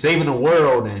to be saving the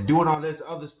world and doing all this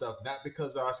other stuff, not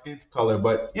because of our skin color,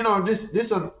 but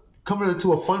this coming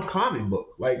into a fun comic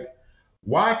book. Like,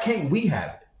 why can't we have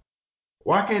it?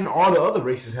 Why can't all the other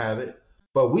races have it,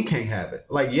 but we can't have it?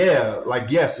 Like,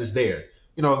 yes, it's there.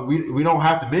 We don't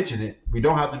have to mention it. We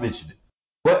don't have to mention it.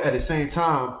 But at the same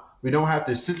time, we don't have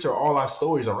to censor all our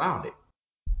stories around it.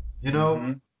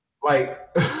 Like,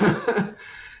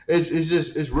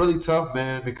 it's really tough,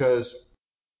 man, because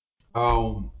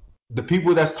the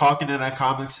people that's talking in that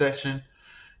comment section,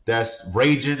 that's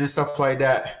raging and stuff like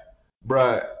that,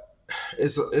 bruh,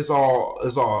 it's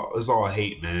all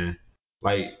hate, man.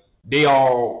 Like, they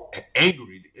all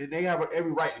angry, and they have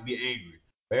every right to be angry.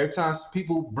 But every time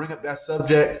people bring up that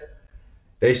subject,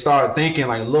 they start thinking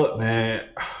like, look, man,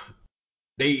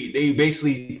 they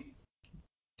basically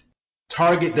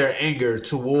target their anger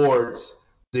towards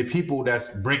the people that's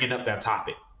bringing up that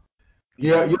topic.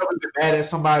 You ever been mad at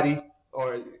somebody,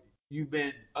 or you've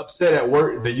been upset at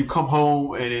work, then you come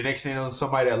home and the next thing you know,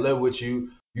 somebody that live with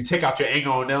you, you take out your anger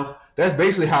on them. That's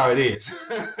basically how it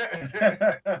is.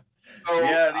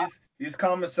 Yeah, these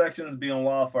comment sections be on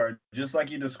wildfire, just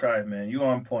like you described, man. You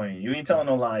on point. You ain't telling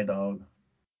no lie, dog.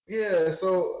 Yeah,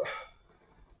 so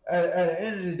at the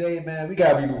end of the day, man, we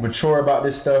gotta be mature about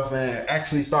this stuff, man.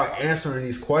 Actually start answering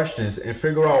these questions and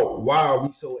figure out, why are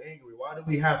we so angry? Why do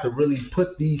we have to really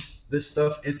put this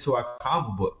stuff into our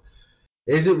comic book?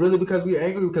 Is it really because we're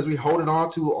angry, because we're holding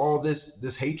on to all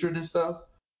this hatred and stuff?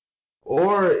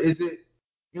 Or is it,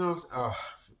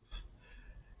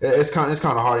 it's kind of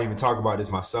hard to even talk about this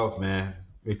myself, man,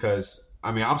 because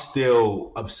I mean, I'm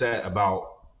still upset about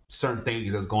certain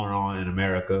things that's going on in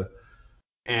America,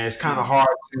 and it's kind of hard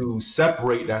to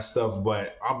separate that stuff.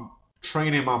 But I'm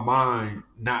training my mind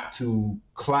not to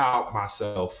cloud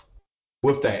myself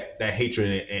with that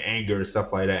hatred and anger and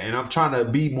stuff like that. And I'm trying to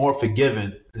be more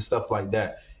forgiving and stuff like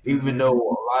that, even though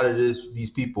a lot of these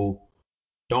people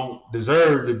don't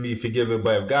deserve to be forgiven.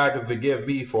 But if God can forgive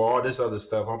me for all this other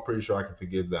stuff, I'm pretty sure I can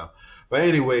forgive them. But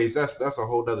anyways, that's a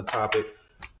whole nother topic.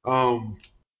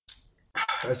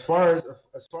 As far as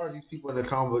these people in the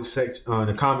comment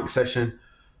section,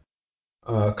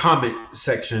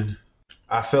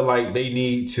 I feel like they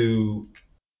need to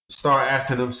start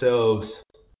asking themselves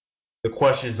the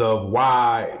questions of,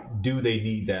 why do they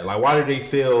need that? Like, why do they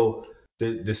feel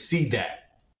to see that?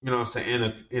 You know what I'm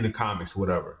saying, in the comics,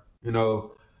 whatever.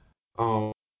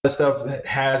 That stuff that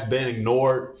has been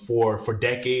ignored for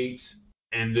decades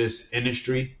in this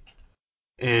industry,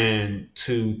 and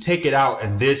to take it out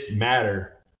in this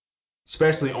matter,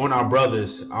 especially on our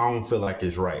brothers, I don't feel like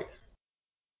it's right.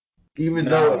 Even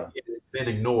though it's been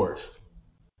ignored.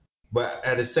 But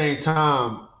at the same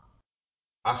time,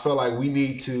 I feel like we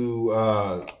need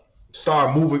to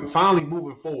start finally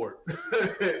moving forward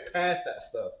past that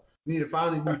stuff. We need to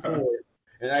finally move forward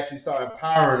and actually start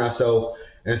empowering ourselves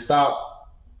and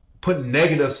stop putting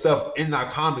negative stuff in our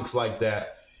comics like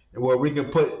that, where we can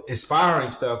put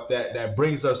inspiring stuff that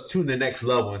brings us to the next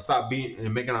level, and stop being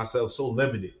and making ourselves so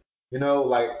limited.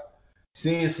 Like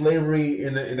seeing slavery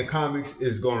in the comics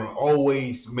is going to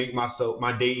always make my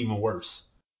day even worse.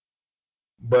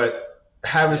 But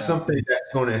having something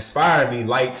that's going to inspire me,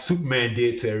 like Superman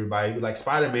did to everybody, like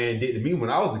Spider-Man did to me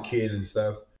when I was a kid and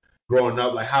stuff, growing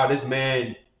up, like how this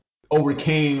man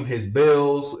overcame his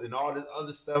bills and all this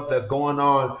other stuff that's going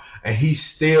on, and he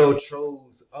still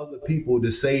chose other people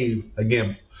to save.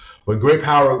 Again, with great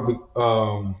power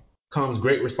comes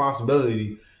great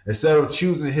responsibility. Instead of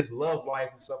choosing his love life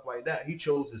and stuff like that, he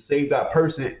chose to save that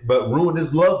person but ruined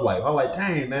his love life. I'm like,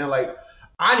 dang, man, like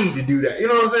I need to do that. You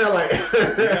know what I'm saying? Like,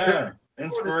 yeah,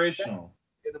 inspirational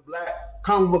in the Black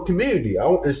comic book community.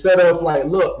 Instead of like,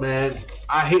 look, man,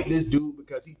 I hate this dude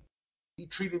because he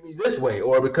treated me this way,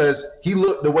 or because he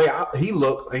looked the way he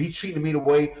looked, and he treated me the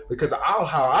way because of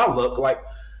how I look. Like,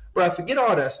 bro, forget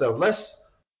all that stuff. Let's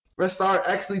start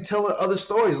actually telling other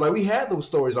stories. Like, we had those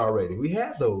stories already. We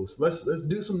had those. Let's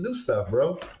do some new stuff,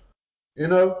 bro.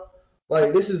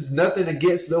 Like, this is nothing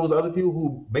against those other people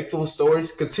who make those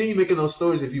stories. Continue making those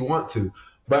stories if you want to,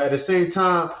 but at the same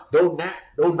time, don't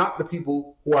knock the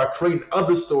people who are creating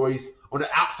other stories on the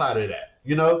outside of that.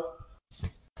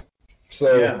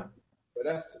 So yeah.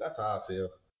 But that's how I feel.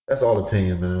 That's all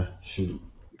opinion, man. Shoot.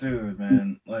 Dude,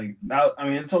 man. Like, that, I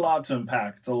mean, it's a lot to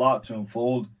unpack. It's a lot to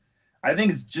unfold. I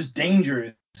think it's just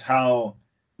dangerous how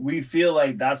we feel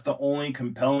like that's the only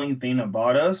compelling thing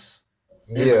about us.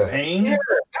 Yeah. Pain. Yeah.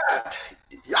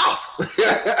 Yes.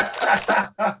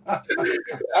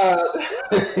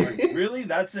 Like, really?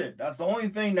 That's it. That's the only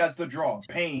thing that's the draw.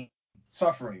 Pain,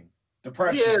 suffering,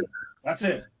 depression. Yeah. That's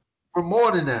it. We're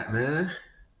more than that, man.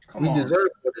 We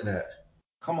deserve more than that.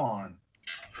 Come on.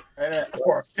 And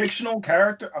for a fictional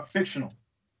character,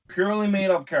 purely made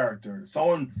up character,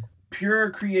 someone pure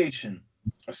creation,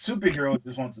 a superhero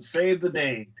just wants to save the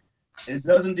day. It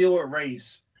doesn't deal with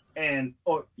race. And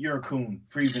you're a coon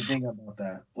for even thinking about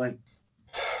that. Like,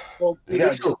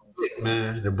 that's so quick,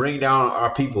 man, to bring down our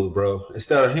people, bro.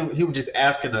 Instead of him, he was just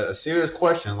asking a serious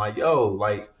question, like, "Yo,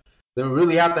 like, do we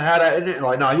really have to have that in it?"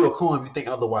 Like, no, you a coon if you think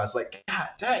otherwise. Like, God,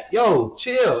 yo,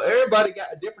 chill. Everybody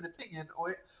got a different opinion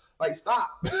on it. Like, stop.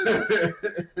 Good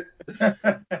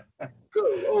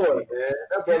Lord, man.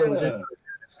 That brother was just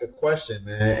asking a question,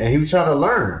 man, and he was trying to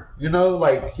learn.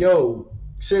 Like, yo,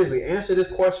 seriously, answer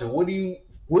this question. What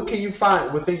can you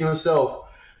find within yourself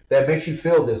that makes you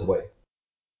feel this way?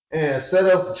 And instead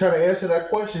of trying to answer that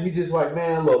question, he just like,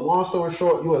 man, look, long story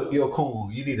short, you're a coon.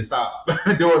 You need to stop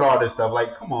doing all this stuff.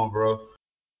 Like, come on, bro.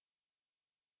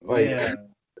 Like, Yeah,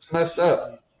 it's messed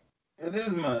up. it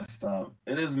is messed up.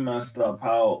 It is messed up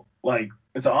how like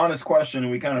it's an honest question,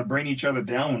 and we kind of bring each other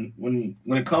down when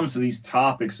it comes to these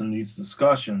topics and these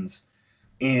discussions.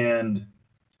 And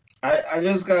I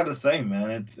just gotta say,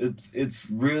 man, it's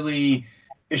really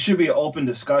it should be an open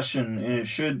discussion, and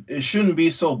it shouldn't be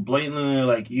so blatantly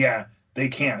like, yeah, they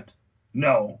can't.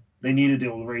 No, they need to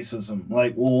deal with racism.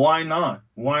 Like, well, why not?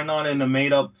 Why not in the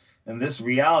made up in this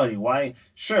reality? Why?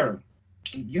 Sure,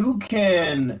 you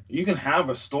can have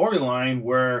a storyline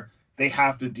where they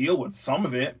have to deal with some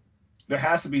of it. There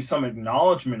has to be some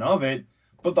acknowledgement of it,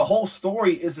 but the whole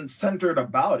story isn't centered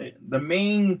about it. The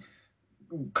main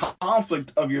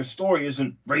conflict of your story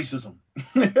isn't racism.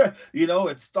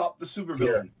 It's stop the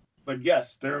supervillain. Yeah. But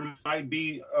yes, there might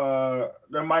be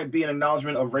an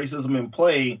acknowledgement of racism in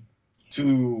play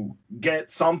to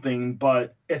get something,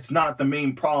 but it's not the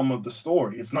main problem of the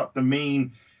story. It's not the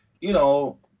main,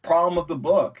 problem of the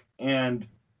book. And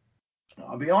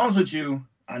I'll be honest with you,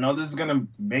 I know this is gonna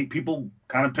make people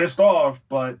kind of pissed off,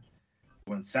 but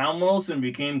when Sam Wilson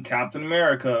became Captain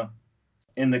America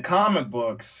in the comic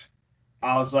books,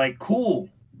 I was like, cool,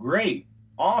 great,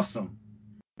 awesome.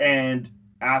 And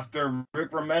after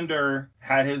Rick Remender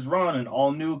had his run and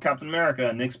all new Captain America,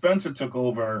 and Nick Spencer took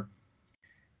over,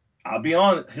 I'll be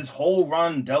honest, his whole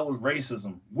run dealt with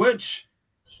racism, which,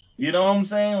 you know what I'm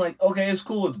saying? Like, okay, it's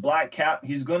cool, it's Black Cap,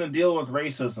 he's going to deal with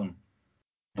racism.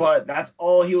 But that's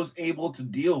all he was able to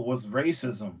deal was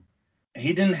racism.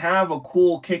 He didn't have a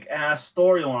cool kick-ass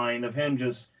storyline of him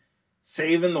just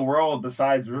saving the world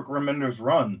besides Rick Remender's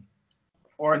run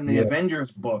or in the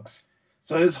Avengers books.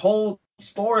 So his whole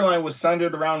storyline was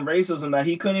centered around racism that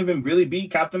he couldn't even really be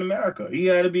Captain America. He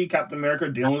had to be Captain America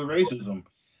dealing with racism.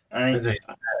 I know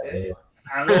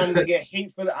I'm gonna get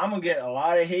hate for that. I'm gonna get a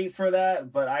lot of hate for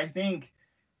that, but I think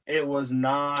it was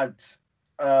not.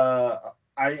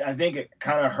 I think it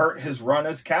kind of hurt his run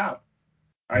as Cap.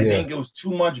 I think it was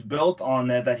too much built on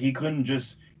that you couldn't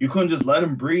just let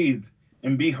him breathe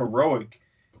and be heroic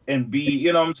and be,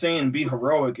 you know what I'm saying, be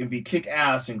heroic and be kick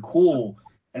ass and cool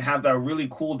and have that really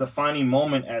cool defining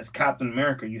moment as Captain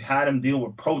America. You had him deal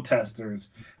with protesters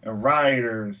and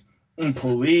rioters and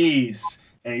police,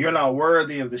 and you're not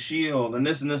worthy of the shield and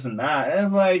this and this and that. And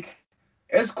it's like,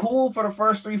 it's cool for the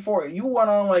first 3-4. You went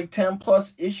on like 10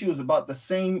 plus issues about the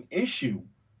same issue.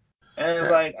 And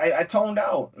it's like, I toned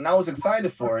out and I was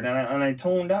excited for it. And I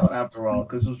toned out after all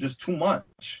because it was just too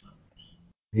much.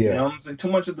 Yeah. You know what I'm saying?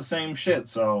 Too much of the same shit.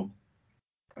 So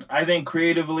I think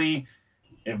creatively,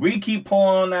 if we keep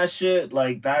pulling on that shit,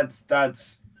 like that's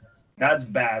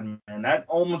bad, man.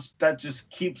 That just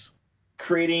keeps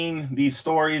creating these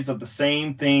stories of the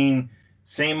same thing,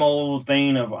 same old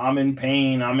thing of I'm in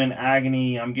pain, I'm in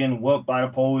agony, I'm getting whooped by the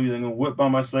police, I'm getting whooped by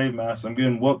my slave master, I'm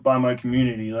getting whooped by my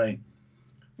community. Like,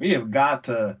 we have got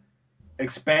to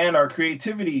expand our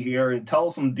creativity here and tell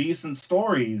some decent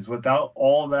stories without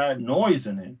all that noise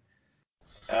in it.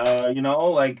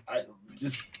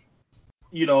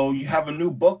 You have a new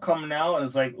book coming out and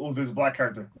it's like, oh, there's a black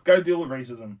character. Got to deal with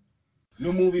racism.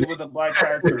 New movie with a black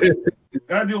character.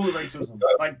 Got to deal with racism.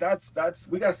 Like that's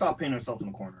we got to stop painting ourselves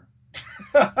in the corner.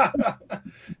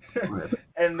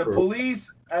 And the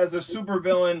police as a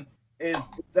supervillain is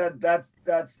that's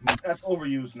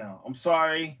overused now. I'm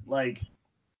sorry, like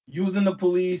using the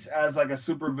police as like a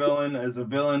supervillain, as a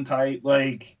villain type,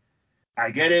 like I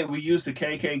get it. We used the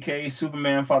KKK.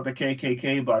 Superman fought the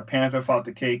KKK. Black Panther fought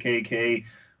the KKK.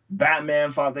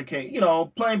 Batman fought the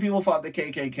plenty of people fought the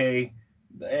KKK.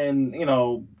 And,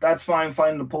 that's fine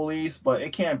fighting the police, but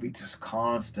it can't be just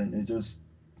constant. It just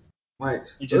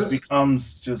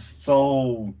becomes just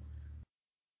so,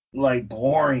 like,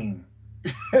 boring,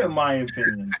 in my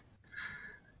opinion.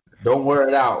 Don't wear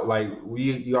it out. Like,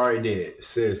 you already did,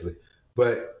 seriously.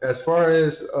 But as far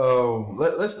as,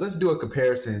 let's do a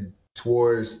comparison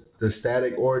towards the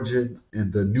Static origin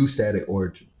and the new Static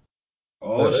origin.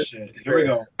 Oh, shit. Here we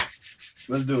go.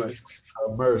 Let's do it.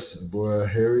 Mercy, boy.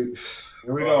 Here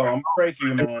we go. I'm praying for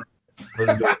you, man.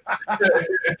 Let's do it.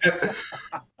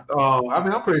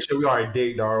 I'm pretty sure we already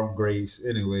digged our own graves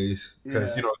anyways.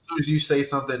 Because, as soon as you say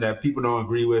something that people don't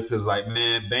agree with, it's like,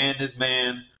 man, ban this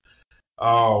man.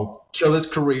 Kill his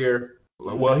career.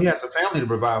 Well, he has a family to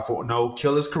provide for. No,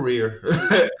 kill his career.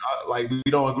 Like, we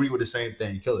don't agree with the same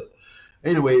thing. Kill it.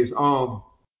 Anyways,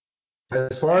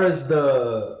 as far as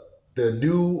the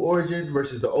new origin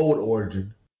versus the old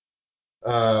origin,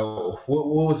 What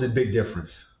was the big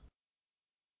difference?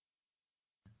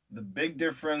 The big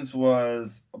difference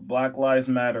was a Black Lives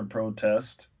Matter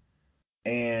protest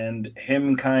and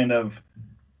him kind of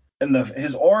in the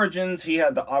his origins. He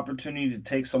had the opportunity to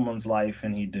take someone's life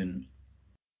and he didn't.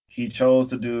 He chose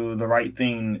to do the right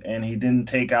thing and he didn't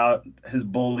take out his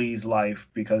bully's life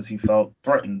because he felt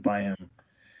threatened by him.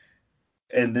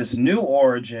 In this new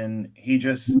origin, he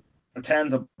just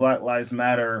attends a Black Lives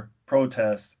Matter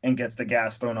protest and gets the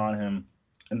gas thrown on him,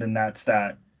 and then that's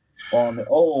that. While in the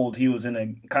old, he was in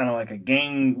a kind of like a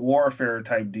gang warfare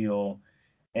type deal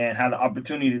and had the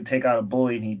opportunity to take out a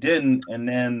bully and he didn't. And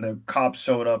then the cops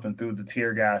showed up and threw the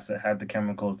tear gas that had the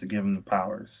chemicals to give him the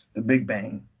powers. The Big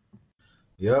Bang.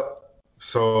 Yep.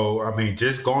 So I mean,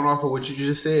 just going off of what you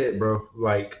just said, bro.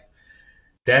 Like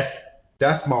that's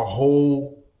that's my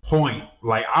whole point.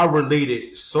 Like I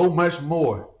related so much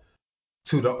more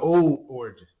to the old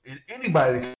origin, and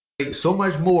anybody can relate so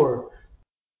much more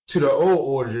to the old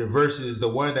origin versus the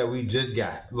one that we just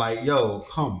got. Like, yo,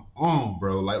 come on,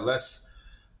 bro. Like let's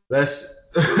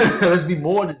let's be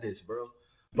more than this, bro.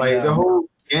 Like the Yeah. whole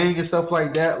gang and stuff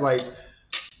like that. Like,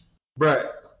 bro,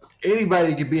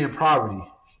 anybody can be in poverty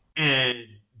and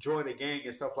join a gang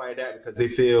and stuff like that because they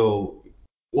feel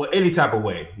well any type of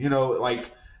way. You know,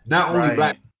 like not only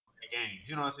black Right. gangs.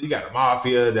 You know what I'm saying? You got the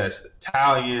mafia, that's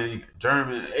Italian, you got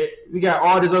German. We got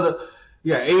all these other,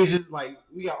 you got Asians. Like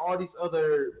we got all these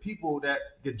other people that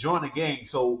can join a gang.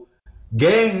 So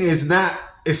gang is not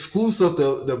exclusive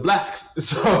to the blacks.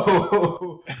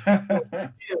 So yeah,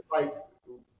 like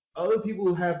other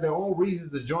people have their own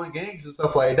reasons to join gangs and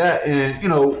stuff like that. And you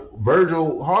know,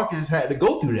 Virgil Hawkins had to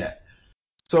go through that.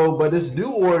 So, but this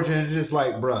new origin is just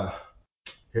like, bruh,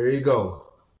 here you go.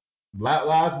 Black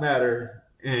Lives Matter,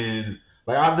 and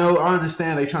like I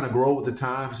understand they trying to grow with the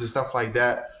times and stuff like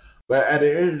that. But at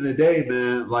the end of the day,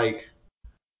 man, like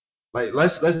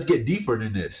let's get deeper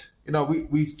than this. You know,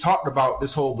 we talked about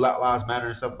this whole Black Lives Matter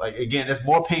and stuff. Like again, there's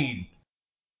more pain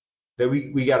that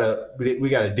we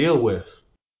gotta deal with.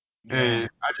 Yeah. And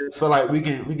I just feel like we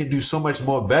can do so much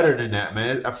more better than that,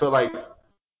 man. I feel like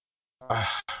I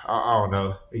don't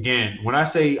know. Again, when I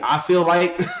say I feel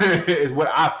like, it's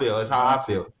what I feel. It's how I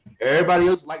feel. Everybody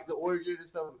else like the origin and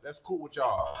stuff. That's cool with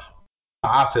y'all.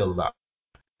 How I feel about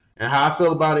it. And how I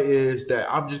feel about it is that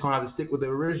I'm just gonna have to stick with the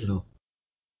original.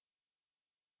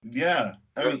 Yeah.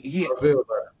 I That's mean, he how I feel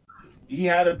about it. he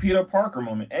had a Peter Parker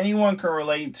moment. Anyone can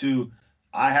relate to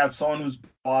I have someone who's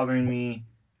bothering me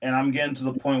and I'm getting to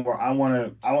the point where I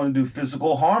want to do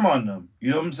physical harm on them. You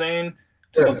know what I'm saying?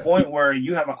 To the Yeah. point where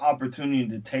you have an opportunity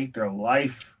to take their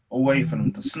life away from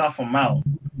them, to snuff them out.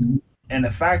 And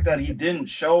the fact that he didn't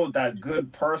show that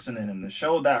good person in him, to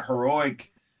show that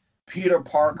heroic Peter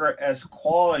Parker-esque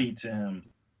quality to him.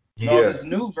 No, Yeah. this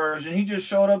new version, he just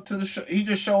showed up to the show. He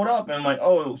just showed up and like,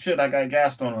 oh shit, I got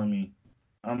gas thrown on me.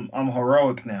 I'm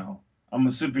heroic now. I'm a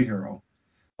superhero.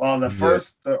 Well, Yeah.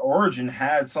 the origin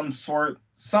had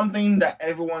something that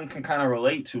everyone can kind of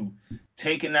relate to,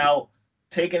 taking out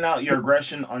taking out your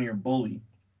aggression on your bully.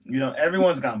 You know,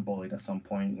 everyone's gotten bullied at some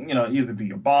point. You know, either be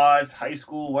your boss, high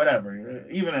school, whatever,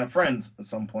 even at friends at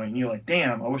some point. And you're like,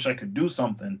 damn, I wish I could do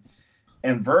something.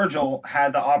 And Virgil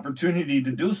had the opportunity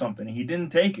to do something. He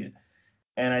didn't take it.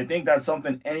 And I think that's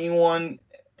something anyone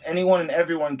and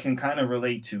everyone can kind of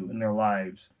relate to in their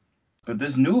lives. But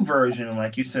this new version,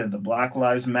 like you said, the Black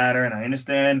Lives Matter, and I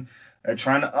understand they're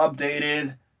trying to update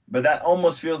it, but that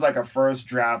almost feels like a first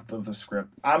draft of the script.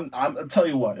 I'll tell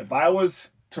you what, if I was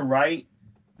to write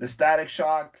the Static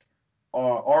Shock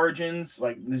Origins,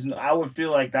 like this, I would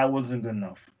feel like that wasn't good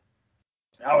enough.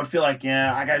 I would feel like,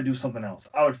 yeah, I got to do something else.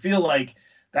 I would feel like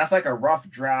that's like a rough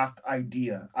draft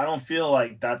idea. I don't feel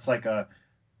like that's like a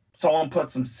someone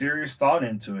put some serious thought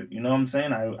into it. You know what I'm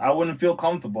saying? I wouldn't feel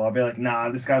comfortable. I'd be like, nah,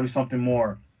 this gotta be something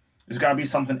more. There's gotta be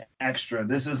something extra.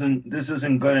 This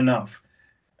isn't good enough.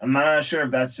 I'm not sure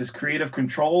if that's just creative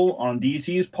control on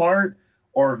DC's part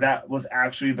or if that was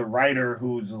actually the writer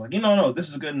who's like, no, this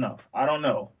is good enough. I don't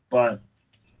know. But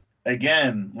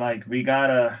again, like we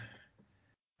gotta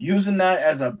using that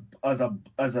as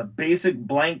a basic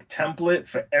blank template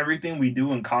for everything we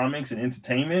do in comics and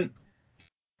entertainment,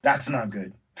 that's not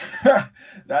good.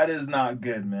 That is not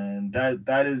good, man.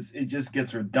 That is it just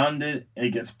gets redundant, it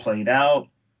gets played out,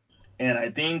 and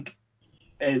I think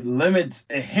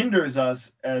it hinders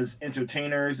us as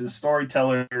entertainers and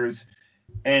storytellers,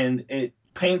 and it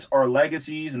paints our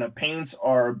legacies and it paints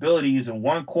our abilities in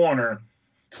one corner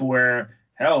to where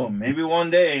hell, maybe one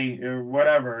day or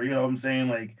whatever, you know what I'm saying?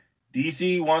 Like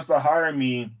DC wants to hire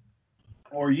me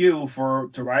or you for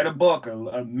to write a book,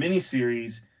 a mini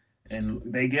series, And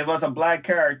they give us a black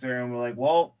character, and we're like,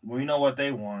 well, we know what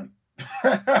they want.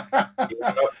 And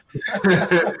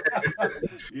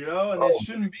it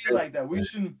shouldn't be like that. We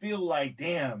shouldn't feel like,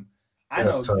 damn, I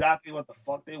know exactly what the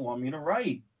fuck they want me to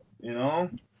write.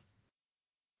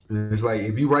 It's like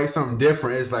if you write something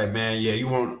different, it's like, man, yeah, you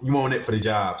want it for the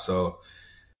job, so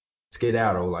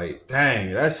skedaddle. Like, dang,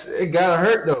 it gotta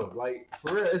hurt though. Like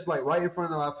for real, it's like right in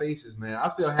front of our faces, man.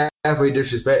 I feel halfway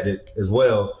disrespected as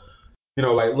well.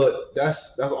 Like, look,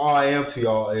 that's all I am to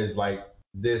y'all is like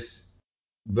this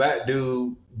black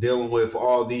dude dealing with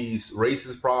all these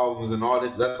racist problems and all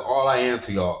this. That's all I am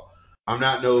to y'all. I'm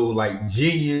not no like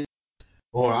genius,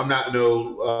 or I'm not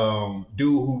no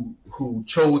dude who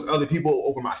chose other people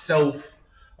over myself.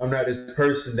 I'm not this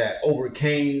person that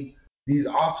overcame these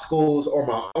obstacles on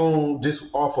my own just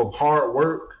off of hard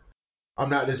work. I'm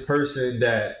not this person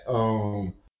that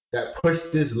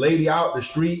pushed this lady out the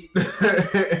street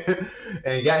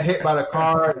and got hit by the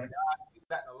car and got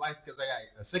back to life because I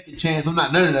got a second chance. I'm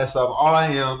not none of that stuff. All I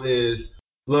am is,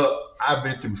 look, I've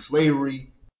been through slavery.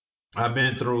 I've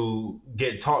been through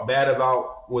getting talked bad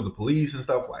about with the police and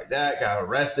stuff like that. Got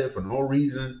arrested for no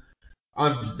reason.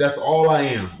 That's all I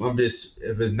am. I'm just,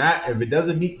 if it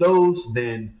doesn't meet those,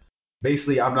 then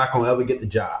basically I'm not gonna ever get the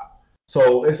job.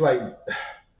 So it's like,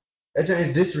 it's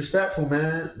disrespectful,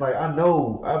 man. Like I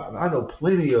know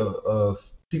plenty of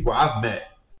people I've met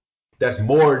that's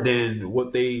more than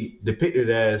what they depicted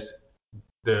as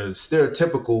the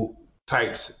stereotypical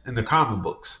types in the comic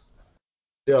books.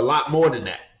 They're a lot more than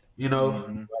that,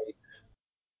 Mm-hmm. Like,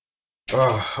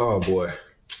 oh boy.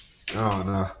 Oh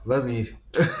no. Let me.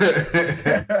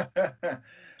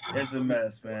 It's a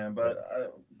mess, man. But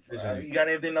you got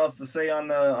anything else to say on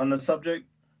the subject?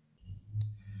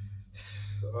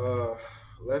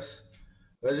 Let's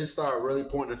just start really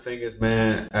pointing fingers,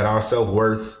 man, at our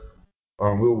self-worth.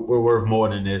 We're worth more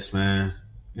than this, man.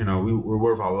 We're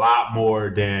worth a lot more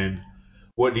than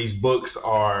what these books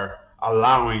are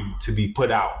allowing to be put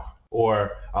out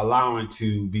or allowing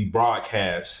to be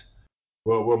broadcast.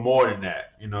 We're more than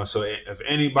that, So if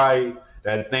anybody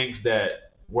that thinks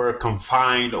that we're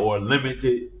confined or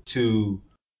limited to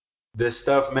this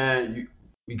stuff, man,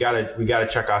 we gotta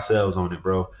check ourselves on it,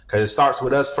 bro. Because it starts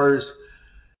with us first,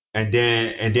 and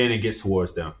then it gets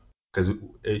towards them. Because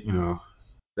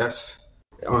that's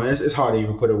it's hard to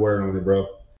even put a word on it, bro.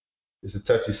 It's a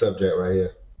touchy subject right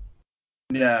here.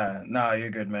 Yeah, no, you're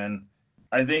good, man.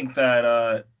 I think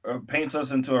that it paints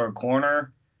us into a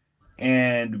corner,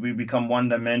 and we become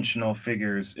one-dimensional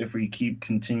figures if we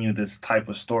continue this type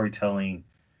of storytelling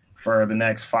for the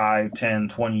next 5, 10,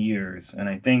 20 years. And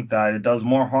I think that it does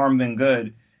more harm than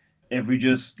good if we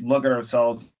just look at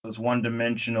ourselves as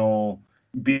one-dimensional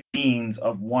beings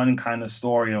of one kind of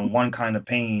story and one kind of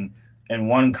pain and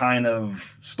one kind of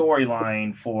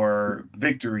storyline for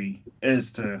victory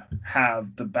is to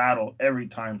have the battle every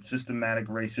time, systematic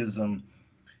racism.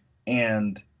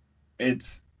 And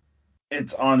it's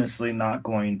honestly not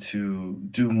going to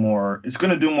do more. It's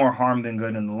going to do more harm than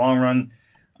good in the long run.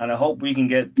 And I hope we can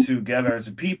get together as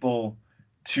a people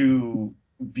to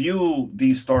view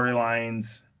these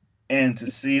storylines and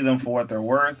to see them for what they're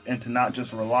worth and to not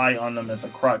just rely on them as a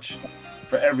crutch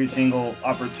for every single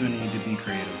opportunity to be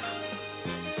creative.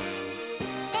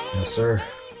 Yes, sir.